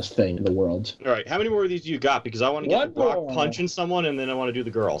the hottest thing in the world. All right, how many more of these do you got? Because I want to get One Brock more. punching someone, and then I want to do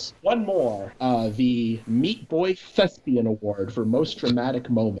the girls. One more, the Meat Boy Thespian Award for most dramatic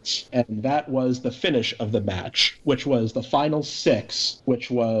moments, and that was the finish of the match, which was the final 6,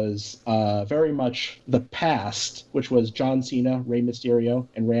 which was very much the past, which was John Cena, Rey Mysterio,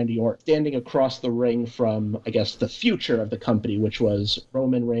 and Randy Orton standing across the ring from, I guess, the future of the company, which was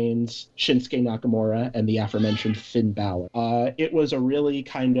Roman Reigns, Shinsuke Nakamura, and the aforementioned Finn Balor. It was a really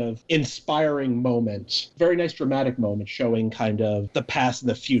kind of inspiring moment, very nice dramatic moment showing kind of the past and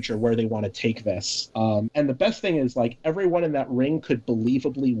the future, where they want to take this. And the best thing is, like, everyone in that ring could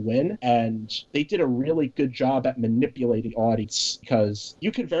believably win, and they did a really good job at manipulating the audience, because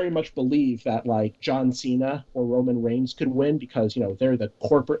you could very much believe that, like, John Cena or Roman Reigns could win because, you know, they're the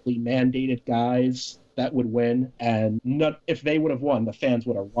corporately mandated guys that would win, and if they would have won, the fans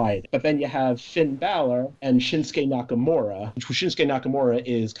would have rioted. But then you have Finn Balor and Shinsuke Nakamura. Shinsuke Nakamura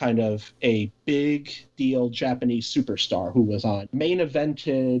is kind of a big deal Japanese superstar who was on main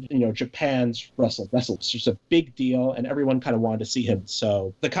evented, you know, Japan's wrestle. It's just a big deal, and everyone kind of wanted to see him.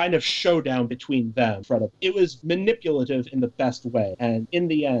 So the kind of showdown between them, it was manipulative in the best way. And in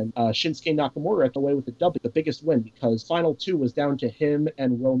the end, Shinsuke Nakamura got away with the W, the biggest win, because Final 2 was down to him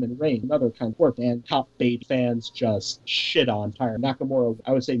and Roman Reigns, another kind of work, and top bait fans just shit on fire. Nakamura,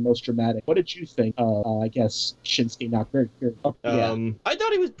 I would say, most dramatic. What did you think of, I guess, Shinsuke Nakamura? I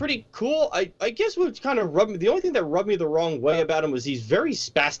thought he was pretty cool. I guess what kind of rubbed me, the only thing that rubbed me the wrong way about him was he's very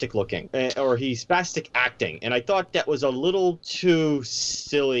spastic looking, or he's spastic acting, and I thought that was a little too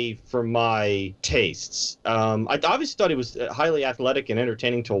silly for my tastes. I obviously thought he was highly athletic and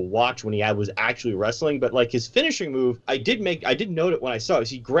entertaining to watch when he was actually wrestling, but like his finishing move, I did note it when I saw it.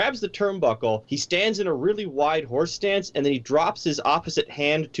 He grabs the turnbuckle, he stands in a really wide horse stance, and then he drops his opposite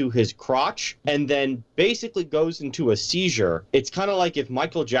hand to his crotch, and then basically goes into a seizure. It's kind of like if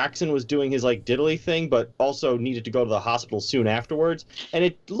Michael Jackson was doing his like diddly thing, but also needed to go to the hospital soon afterwards, and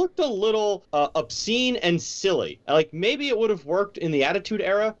it looked a little obscene and silly. Like, maybe it would have worked in the Attitude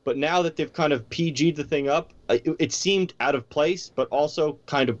Era, but now that they've kind of PG'd the thing up, it seemed out of place, but also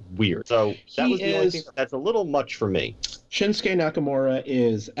kind of weird. So that was the only thing that's a little much for me. Shinsuke Nakamura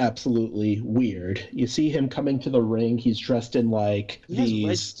is absolutely weird. You see him coming to the ring. He's dressed in like He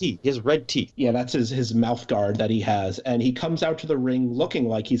has red teeth. Yeah, that's his mouth guard that he has. And he comes out to the ring looking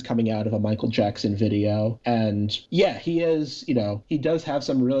like he's coming out of a Michael Jackson video. And yeah, he is, you know, he does have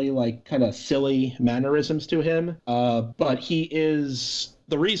some really like kind of silly mannerisms to him. But he is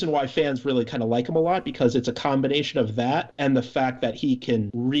the reason why fans really kind of like him a lot, because it's a combination of that and the fact that he can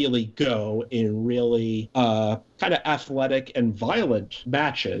really go in really kind of athletic and violent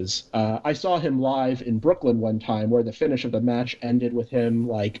matches. I saw him live in Brooklyn one time where the finish of the match ended with him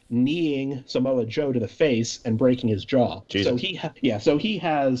like kneeing Samoa Joe to the face and breaking his jaw. Jesus. So he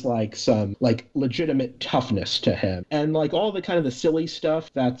has like some like legitimate toughness to him, and like all the kind of the silly stuff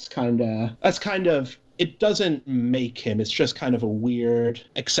that's kind of it doesn't make him. It's just kind of a weird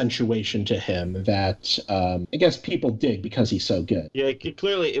accentuation to him that I guess people dig because he's so good. Yeah,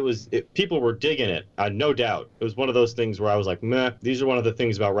 clearly people were digging it. No doubt. It was one of those things where I was like, meh, these are one of the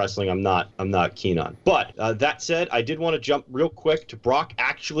things about wrestling I'm not keen on. But that said, I did want to jump real quick to Brock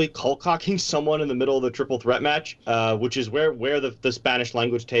actually cull-cocking someone in the middle of the triple threat match, which is where the Spanish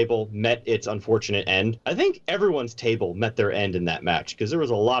language table met its unfortunate end. I think everyone's table met their end in that match, because there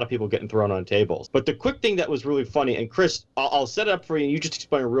was a lot of people getting thrown on tables. But the quick thing that was really funny, and Chris, I'll set it up for you, and you just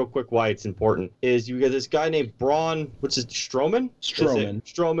explain real quick why it's important, is you get this guy named Braun, Strowman?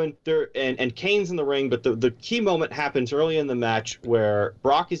 Strowman. And Kane's in the ring, but the key moment happens early in the match where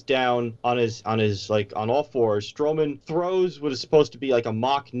Brock is down on his like on all fours. Strowman throws what is supposed to be like a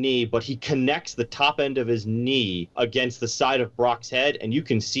mock knee, but he connects the top end of his knee against the side of Brock's head, and you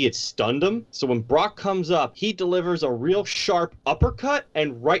can see it stunned him. So when Brock comes up, he delivers a real sharp uppercut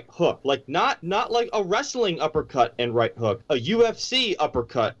and right hook. Like not like a wrestling uppercut and right hook, a UFC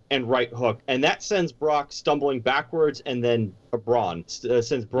uppercut and right hook, and that sends Brock stumbling backwards, and then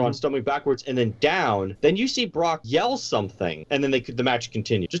sends Braun stumbling backwards and then down. Then you see Brock yell something, and then the match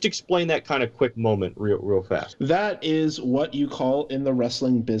continues. Just explain that kind of quick moment real fast. That is what you call in the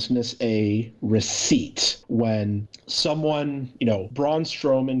wrestling business a receipt. When someone, Braun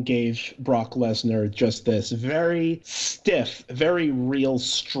Strowman gave Brock Lesnar just this very stiff, very real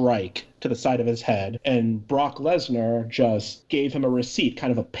strike to the side of his head, and Brock Lesnar just gave him a receipt,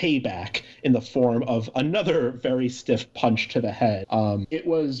 kind of a payback, in the form of another very stiff punch to the head. It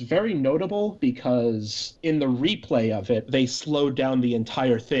was very notable because in the replay of it, they slowed down the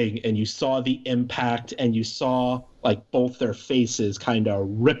entire thing, and you saw the impact, and you saw like both their faces kind of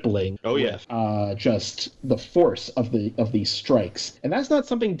rippling. Oh, yeah. With, just the force of these strikes, and that's not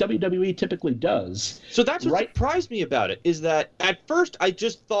something WWE typically does. So that's what surprised me about it, is that at first I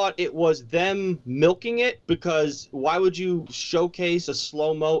just thought it was them milking it, because why would you showcase a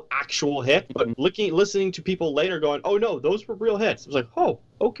slow-mo actual hit? But listening to people later going, oh no, those were real hits. I was like, oh,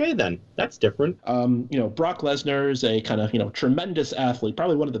 okay then, that's different. Brock Lesnar is a kind of, tremendous athlete,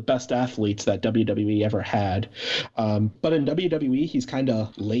 probably one of the best athletes that WWE ever had. But in WWE, he's kind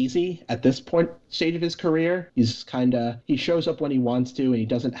of lazy at this stage of his career. He shows up when he wants to, and he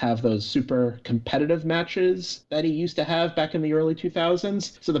doesn't have those super competitive matches that he used to have back in the early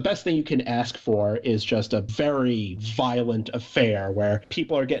 2000s. So the best thing you can ask for is just a very violent affair where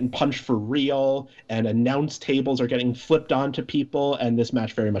people are getting punched for real and announce tables are getting flipped onto people, and this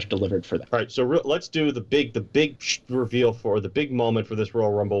match very much delivered for that. All right, so let's do the big reveal for the big moment for this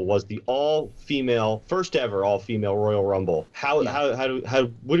Royal Rumble was the first ever all-female Royal Rumble.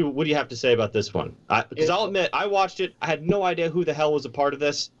 What do you have to say about this one? Because I'll admit, I watched it. I had no idea who the hell was a part of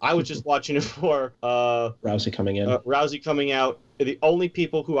this. I was just watching it for Rousey coming in. Rousey coming out. The only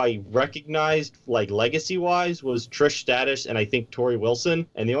people who I recognized, like legacy-wise, was Trish Stratus and I think Tori Wilson.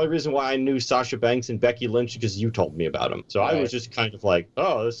 And the only reason why I knew Sasha Banks and Becky Lynch is because you told me about them. So right. I was just kind of like,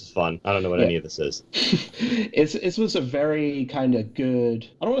 oh, this is fun. I don't know what any of this is. It was a very kind of good,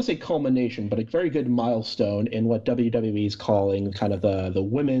 I don't want to say culmination, but a very good milestone in what WWE is calling kind of the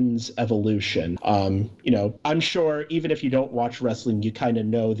women's evolution. I'm sure even if you don't watch wrestling, you kind of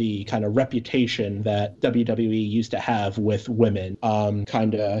know the kind of reputation that WWE used to have with women. There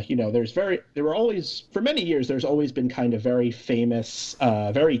were always, for many years, there's always been kind of very famous,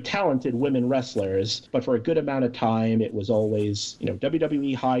 very talented women wrestlers, but for a good amount of time, it was always,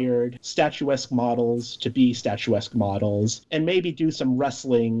 WWE hired statuesque models to be statuesque models and maybe do some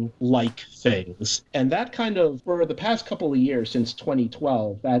wrestling-like things. And that kind of, for the past couple of years, since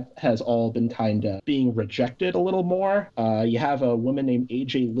 2012, that has all been kind of being rejected a little more. You have a woman named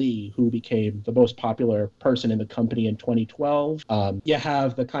AJ Lee, who became the most popular person in the company in 2012. You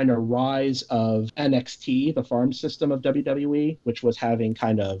have the kind of rise of NXT, the farm system of WWE, which was having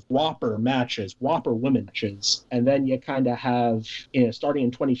kind of Whopper women matches. And then you kind of have, starting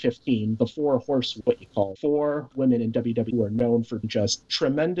in 2015, the four women in WWE who are known for just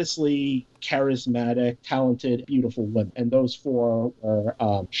tremendously charismatic, talented, beautiful women. And those four were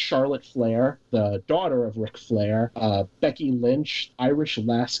Charlotte Flair, the daughter of Ric Flair, Becky Lynch, Irish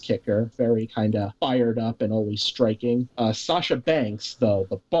lass kicker, very kind of fired up and always striking, Sasha Banks, the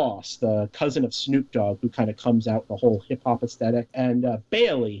boss, the cousin of Snoop Dogg, who kind of comes out the whole hip-hop aesthetic, and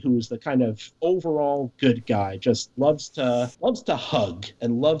Bayley, who's the kind of overall good guy, just loves to hug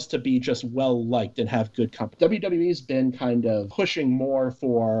and loves to be just well-liked and have good competition. WWE's been kind of pushing more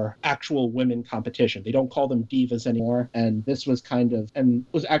for actual women competition. They don't call them divas anymore, and this was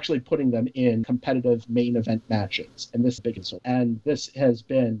was actually putting them in competitive main event matches, and this is big insult. And this has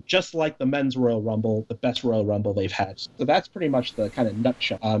been, just like the men's Royal Rumble, the best Royal Rumble they've had. So that's pretty much the kind of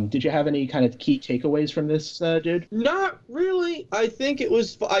nutshell. Did you have any kind of key takeaways from this, dude? Not really. I think it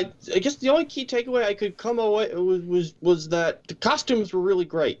was. I guess the only key takeaway I could come away was that the costumes were really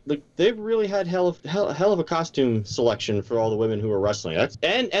great. Like they've really had hell of a costume selection for all the women who were wrestling.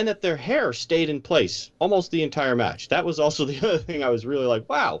 And that their hair stayed in place almost the entire match. That was also the other thing I was really like,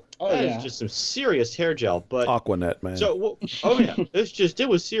 wow, that is just some serious hair gel. But Aquanet, man. So it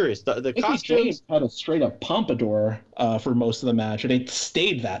was serious. The costumes had a straight up pompadour for most of the match, and it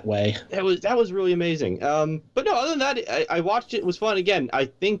stayed that way. That was really amazing. But no, other than that, I watched it. It was fun. Again, I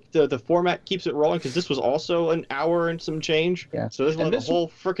think the format keeps it rolling because this was also an hour and some change. Yeah. So the whole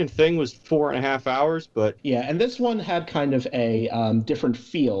freaking thing was 4.5 hours. But yeah, and this one had kind of a different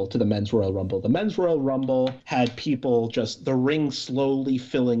feel to the men's Royal Rumble. The men's Royal Rumble had people just the ring slowly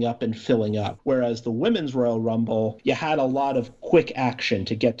filling up, whereas the women's Royal Rumble, you had a lot of quick action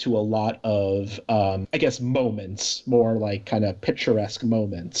to get to a lot of moments, more like kind of picturesque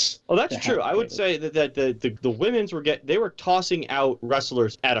moments. Oh, that's true. I would say that the women's they were tossing out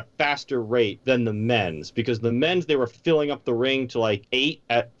wrestlers at a faster rate than the men's, because the men's, they were filling up the ring to like 8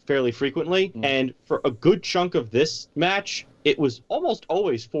 fairly frequently. Mm-hmm. And for a good chunk of this match, it was almost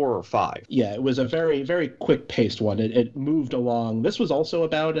always 4 or 5. Yeah, it was a very, very quick-paced one. It moved along. This was also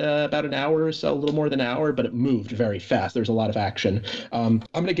about an hour or so, a little more than an hour, but it moved very fast. There's a lot of action. I'm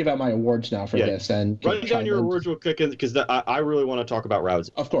going to give out my awards now for this. And run down your awards real quick, because I really want to talk about Rousey.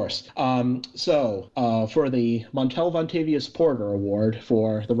 Of course. For the Montel Vontavious Porter Award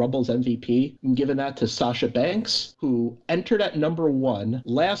for the Rumble's MVP, I'm giving that to Sasha Banks, who entered at number 1,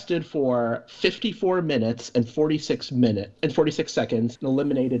 lasted for 54 minutes and 46 minutes. and 46 seconds and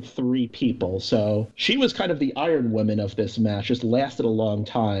eliminated 3 people. So she was kind of the Iron Woman of this match. Just lasted a long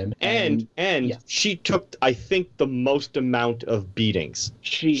time. And yeah. she took, I think, the most amount of beatings.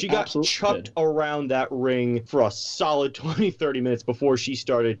 She got chucked around that ring for a solid 20-30 minutes before she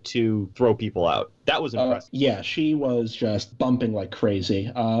started to throw people out. That was impressive. Yeah, she was just bumping like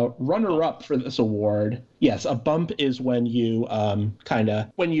crazy. Runner-up for this award. Yes, a bump is when you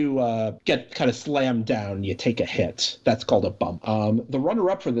get kind of slammed down, you take a hit. That's called a bump. The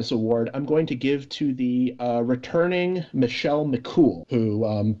runner-up for this award, I'm going to give to the returning Michelle McCool,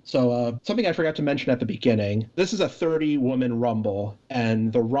 who, something I forgot to mention at the beginning. This is a 30-woman Rumble,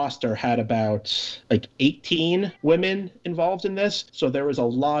 and the roster had about 18 women involved in this, so there was a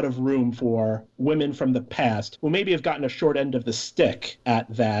lot of room for women from the past who maybe have gotten a short end of the stick at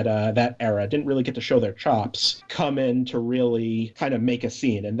that era, didn't really get to show their chops, come in to really kind of make a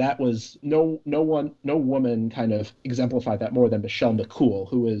scene. And that was no woman kind of exemplified that more than Michelle McCool,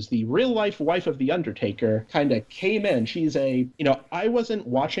 who is the real life wife of The Undertaker, kind of came in. She's I wasn't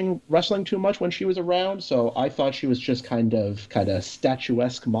watching wrestling too much when she was around, so I thought she was just kind of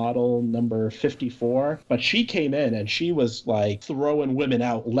statuesque model number 54. But she came in and she was like throwing women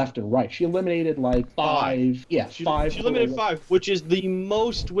out left and right. She eliminated like 5. Yeah, 5. She eliminated 5, which is the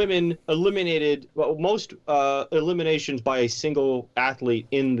most women eliminated, most eliminations by a single athlete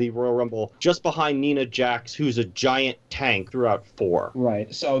in the Royal Rumble, just behind Nina Jax, who's a giant tank, throughout 4.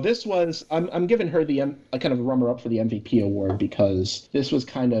 Right. So this was, I'm giving her the kind of the runner-up for the MVP award because this was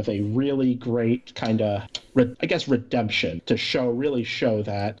kind of a really great kind of, redemption to really show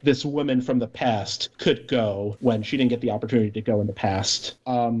that this woman from the past could go when she didn't get the opportunity to go in the past.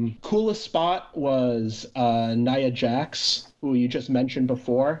 Coolest spot was Nia Jax, who you just mentioned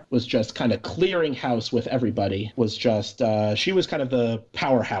before, was just kind of clearing house with everybody. Was just she was kind of the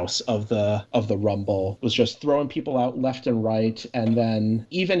powerhouse of the Rumble. Was just throwing people out left and right, and then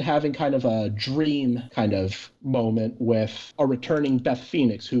even having kind of a dream kind of moment with a returning Beth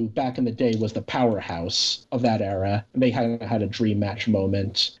Phoenix, who back in the day was the powerhouse of that era. And they had a dream match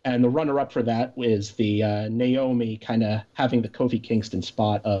moment. And the runner-up for that is the Naomi kind of having the Kofi Kingston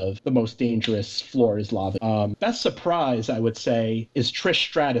spot of the most dangerous floor is lava. Best surprise, I would say, is Trish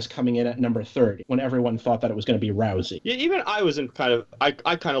Stratus coming in at number 30 when everyone thought that it was going to be Rousey. Yeah, even I was I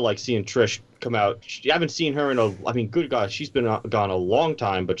kind of like seeing Trish come out. I haven't seen her in good God, she's been gone a long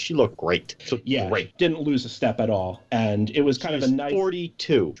time, but she looked great. Great. Didn't lose a step at all, and it was kind of a nice.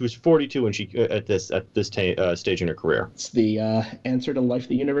 42. She was 42 when she at this stage in her career. It's the answer to life,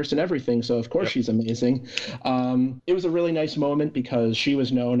 the universe, and everything. So of course she's amazing. It was a really nice moment because she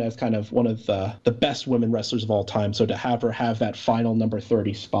was known as kind of one of the best women wrestlers of all time. So to have her have that final number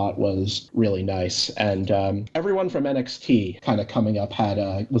 30 spot was really nice, and everyone from NXT kind of coming up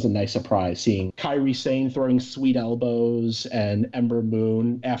was a nice surprise. Seeing Kairi Sane throwing sweet elbows and Ember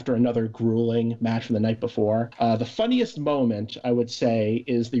Moon after another grueling match from the night before. The funniest moment, I would say,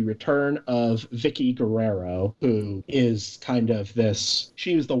 is the return of Vicky Guerrero, who is kind of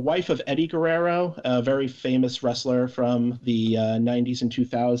she was the wife of Eddie Guerrero, a very famous wrestler from the 90s and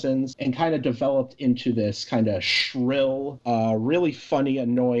 2000s, and kind of developed into this kind of shrill, really funny,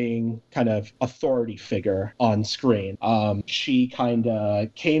 annoying kind of authority figure on screen. She kind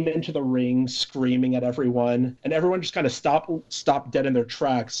of came into the ring screaming at everyone, and everyone just kind of stopped dead in their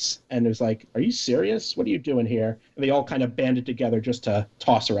tracks, and it was like, are you serious? What are you doing here? And they all kind of banded together just to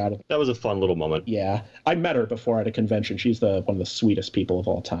toss her out of it. That was a fun little moment. Yeah. I met her before at a convention. She's one of the sweetest people of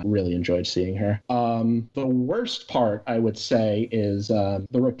all time. Really enjoyed seeing her. The worst part, I would say, is the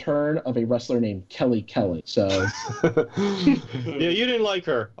return of a wrestler named Kelly Kelly. So yeah, you didn't like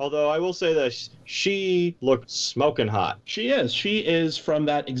her, although I will say this, she looked smoking hot. She is from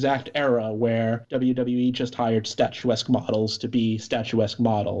that exact era where WWE just hired statuesque models to be statuesque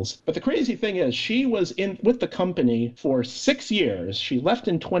models. But the crazy thing is, she was with the company for 6 years. She left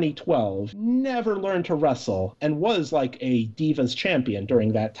in 2012, never learned to wrestle, and was like a Divas champion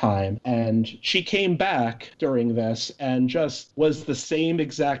during that time. And she came back during this and just was the same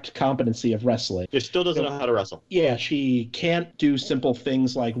exact competency of wrestling. She still doesn't know how to wrestle. Yeah, she can't do simple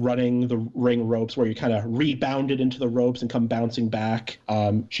things like running the ring ropes where you kind of rebound it into the ropes and come bouncing back.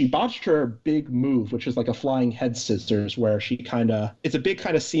 She botched her big move, which is like a flying head scissors, where it's a big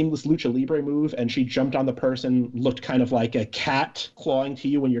kind of seamless lucha libre move, and she jumped on the person, looked kind of like a cat clawing to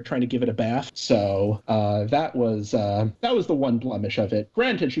you when you're trying to give it a bath. So that was the one blemish of it.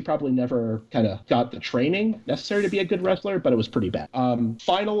 Granted, she probably never kind of got the training necessary to be a good wrestler, but it was pretty bad.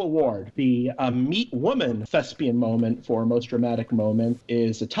 Final award, the Meet Woman thespian moment for most dramatic moment,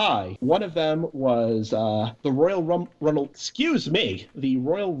 is a tie. One of them was the Royal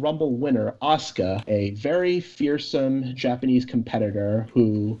Rumble winner, winner, Asuka, a very fearsome Japanese competitor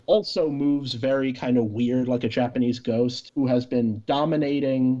who also moves very kind of weird like a Japanese ghost, who has been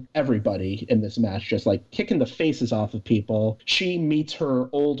dominating everybody in this match, just like kicking the faces off of people. She meets her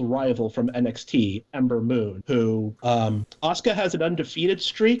old rival from NXT, Ember Moon, who Asuka has an undefeated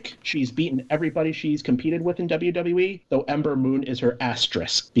streak. She's beaten everybody she's competed with in WWE, though Ember Moon is her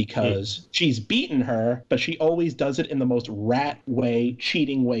asterisk because she's beaten her, but she always does it in the most rat way,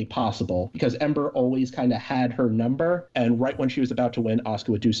 cheating way possible, because Ember always kind of had her number, and right when she was about to win, Asuka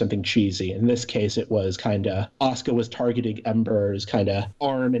would do something cheesy. In this case, it was kind of Asuka was targeting Ember's kind of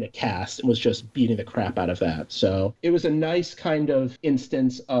arm in a cast and was just beating the crap out of that. So it was a nice kind of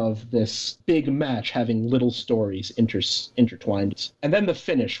instance of this big match having little stories intertwined. And then the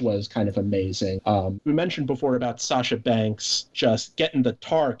finish was kind of amazing. We mentioned before about Sasha Banks just getting the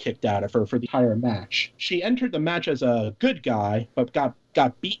tar kicked out of her for the entire match. She entered the match as a good guy, but got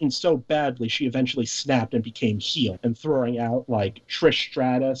beaten so badly she eventually snapped and became heel, and throwing out like Trish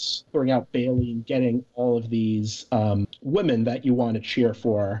Stratus, throwing out Bayley, and getting all of these women that you want to cheer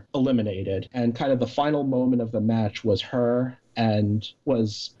for eliminated. And kind of the final moment of the match was her, and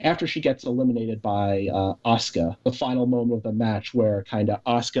was after she gets eliminated by Asuka, the final moment of the match where kind of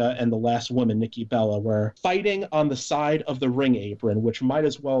Asuka and the last woman, Nikki Bella, were fighting on the side of the ring apron, which might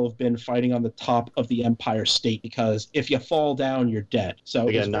as well have been fighting on the top of the Empire State, because if you fall down, you're dead. So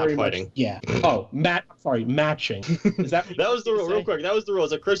again, not fighting. Matching. Is that that was the rule? Real quick, that was the rule.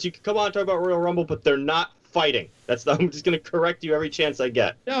 So Chris, you can come on and talk about Royal Rumble, but they're not fighting. I'm just going to correct you every chance I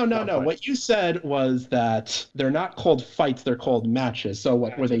get. No. What you said was that they're not called fights; they're called matches. So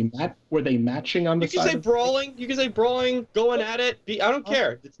what were they? Were they matching on the side? You can say brawling. You can say brawling, going at it. I don't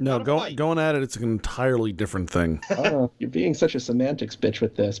care. It's going at it. It's an entirely different thing. Oh, you're being such a semantics bitch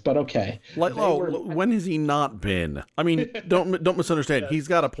with this, but okay. When has he not been? I mean, don't misunderstand. He's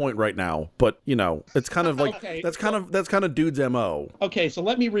got a point right now, but it's kind of like that's kind of dude's MO. Okay, so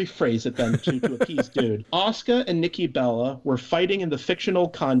let me rephrase it then to appease dude. Asuka and Nikki Bella were fighting in the fictional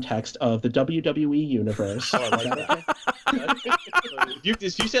context of the WWE universe. Oh, I like that.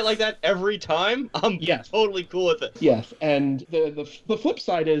 If you say it like that every time, I'm totally cool with it. Yes, and the flip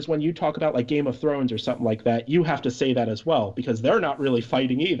side is when you talk about like Game of Thrones or something like that, you have to say that as well, because they're not really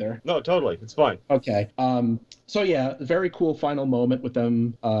fighting either. No, totally. It's fine. Okay. So yeah, very cool final moment with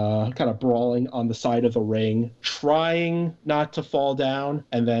them kind of brawling on the side of the ring, trying not to fall down,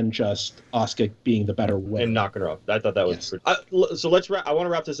 and then just Asuka being the better winner. And knocking her off. I thought that was pretty... So I want to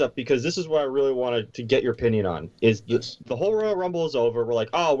wrap this up, because this is what I really wanted to get your opinion on. Is the whole Royal Rumble is over. We're like,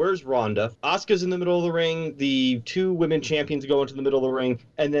 oh, where's Ronda? Asuka's in the middle of the ring. The two women champions go into the middle of the ring.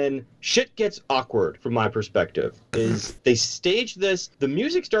 And then shit gets awkward from my perspective. Is they stage this, the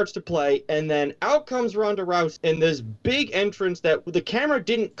music starts to play, and then out comes Ronda Rousey in this big entrance that the camera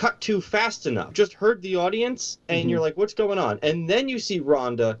didn't cut to fast enough. Just heard the audience, and you're like, what's going on? And then you see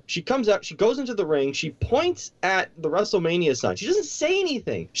Ronda. She comes out, she goes into the ring, she points at the WrestleMania sign. She doesn't say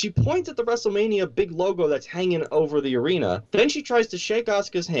anything. She points at the WrestleMania big logo that's hanging over the arena. Then she tries to shake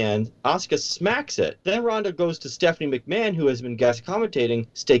Asuka's hand. Asuka smacks it. Then Ronda goes to Stephanie McMahon, who has been guest commentating,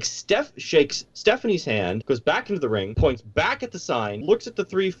 shakes Stephanie's hand, goes back into the ring, points back at the sign, looks at the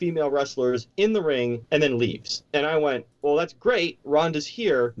three female wrestlers in the ring, and then leaves. And I went, well, that's great. Ronda's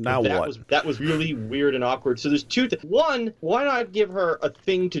here. Now what? That was really weird and awkward. So there's two things. One, why not give her a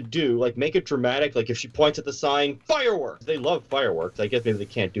thing to do? Like, make it dramatic. Like, if she points at the sign, fireworks. They love fireworks. I guess maybe they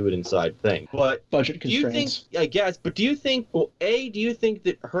can't do it inside thing. But budget constraints. I guess. But do you think, well, A, do you think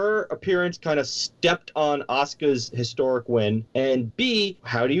that her appearance kind of stepped on Asuka's historic win? And B,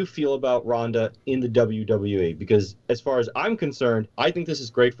 how do you feel about Ronda in the WWE? Because as far as I'm concerned, I think this is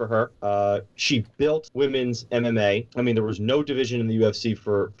great for her. She built women's MMA. I mean, there was no division in the UFC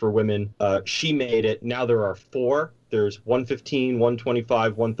for women. She made it. Now there are four. There's 115,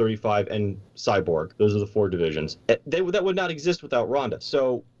 125, 135, and Cyborg. Those are the four divisions. That would not exist without Ronda.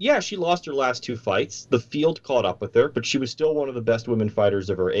 So, yeah, she lost her last two fights. The field caught up with her, but she was still one of the best women fighters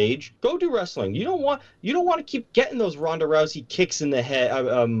of her age. Go do wrestling. You don't want to keep getting those Ronda Rousey kicks in the head,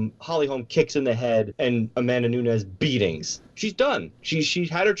 Holly Holm kicks in the head, and Amanda Nunes beatings. She's done. She's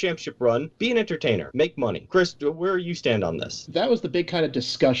had her championship run. Be an entertainer. Make money. Chris, where you stand on this? That was the big kind of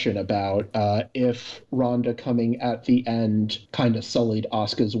discussion about if Ronda coming at at the end kind of sullied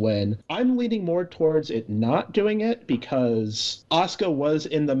Asuka's win. I'm leaning more towards it not doing it because Asuka was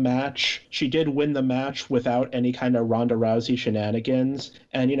in the match. She did win the match without any kind of Ronda Rousey shenanigans.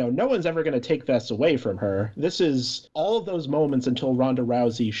 And, no one's ever going to take this away from her. This is all of those moments until Ronda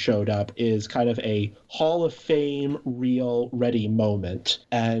Rousey showed up is kind of a Hall of Fame, real, ready moment.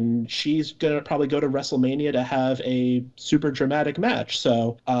 And she's going to probably go to WrestleMania to have a super dramatic match.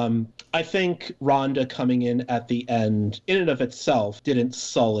 So I think Ronda coming in at the end, in and of itself, didn't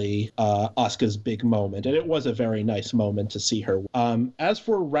sully Asuka's big moment. And it was a very nice moment to see her. As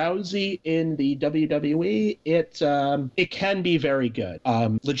for Rousey in the WWE, it can be very good.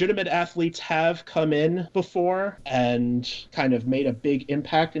 Legitimate athletes have come in before and kind of made a big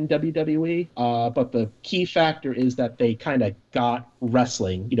impact in WWE, but the key factor is that they kind of got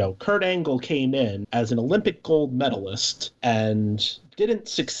wrestling. Kurt Angle came in as an Olympic gold medalist and didn't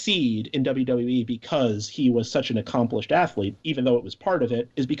succeed in WWE because he was such an accomplished athlete, even though it was part of it,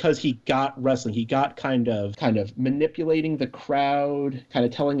 is because he got wrestling. He got kind of manipulating the crowd, kind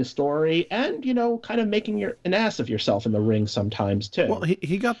of telling a story, and, kind of making an ass of yourself in the ring sometimes, too. Well,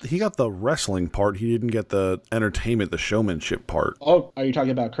 he got the wrestling part. He didn't get the entertainment, the showmanship part. Oh, are you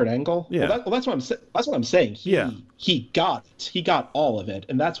talking about Kurt Angle? Yeah. Well, that's what I'm saying. He got it. He got all of it,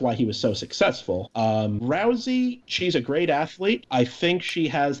 and that's why he was so successful. Rousey, she's a great athlete. I think she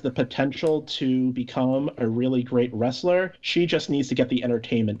has the potential to become a really great wrestler. She just needs to get the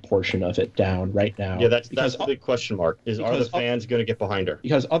entertainment portion of it down right now. Yeah, that's the big question mark. Are the fans going to get behind her?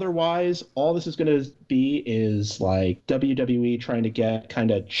 Because otherwise, all this is going to be is like WWE trying to get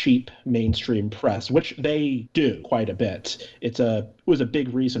kind of cheap mainstream press, which they do quite a bit. It was a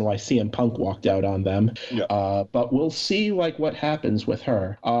big reason why CM Punk walked out on them. Yeah. But we'll see what happens with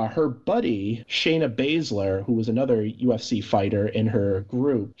her. Her buddy, Shayna Baszler, who was another UFC fighter in her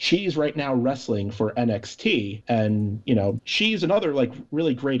group, she's right now wrestling for NXT. And, she's another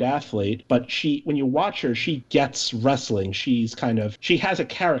really great athlete, but when you watch her, she gets wrestling. She has a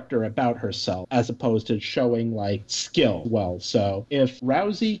character about herself as opposed to showing skill well. So if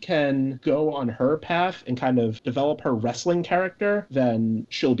Rousey can go on her path and kind of develop her wrestling character, then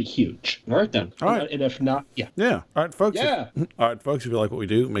she'll be huge. All right, then. All right. And if not, yeah. Yeah. All right, folks. Yeah. All right, folks, if you like what we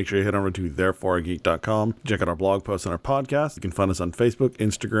do, make sure you head over to thereforeageek.com. Check out our blog posts and our podcast. You can find us on Facebook,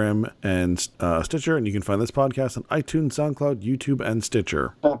 Instagram, and Stitcher. And you can find this podcast on iTunes, SoundCloud, YouTube, and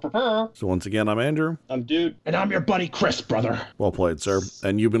Stitcher. So once again, I'm Andrew. I'm Dude. And I'm your buddy Chris, brother. Well played, sir.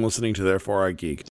 And you've been listening to Therefore I Geek.